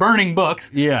and burning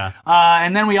books. Yeah.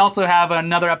 And then we also have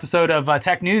another episode of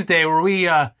Tech News Day where we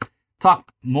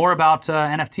talk more about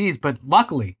NFTs. But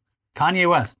luckily, Kanye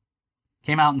West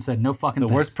came out and said no fucking The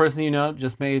thanks. worst person you know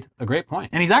just made a great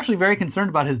point. And he's actually very concerned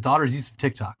about his daughter's use of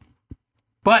TikTok.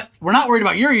 But we're not worried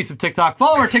about your use of TikTok.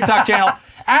 Follow our TikTok channel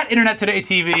at Internet Today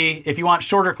TV. If you want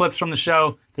shorter clips from the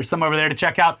show, there's some over there to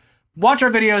check out. Watch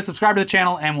our videos, subscribe to the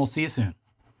channel, and we'll see you soon.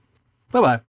 Bye-bye.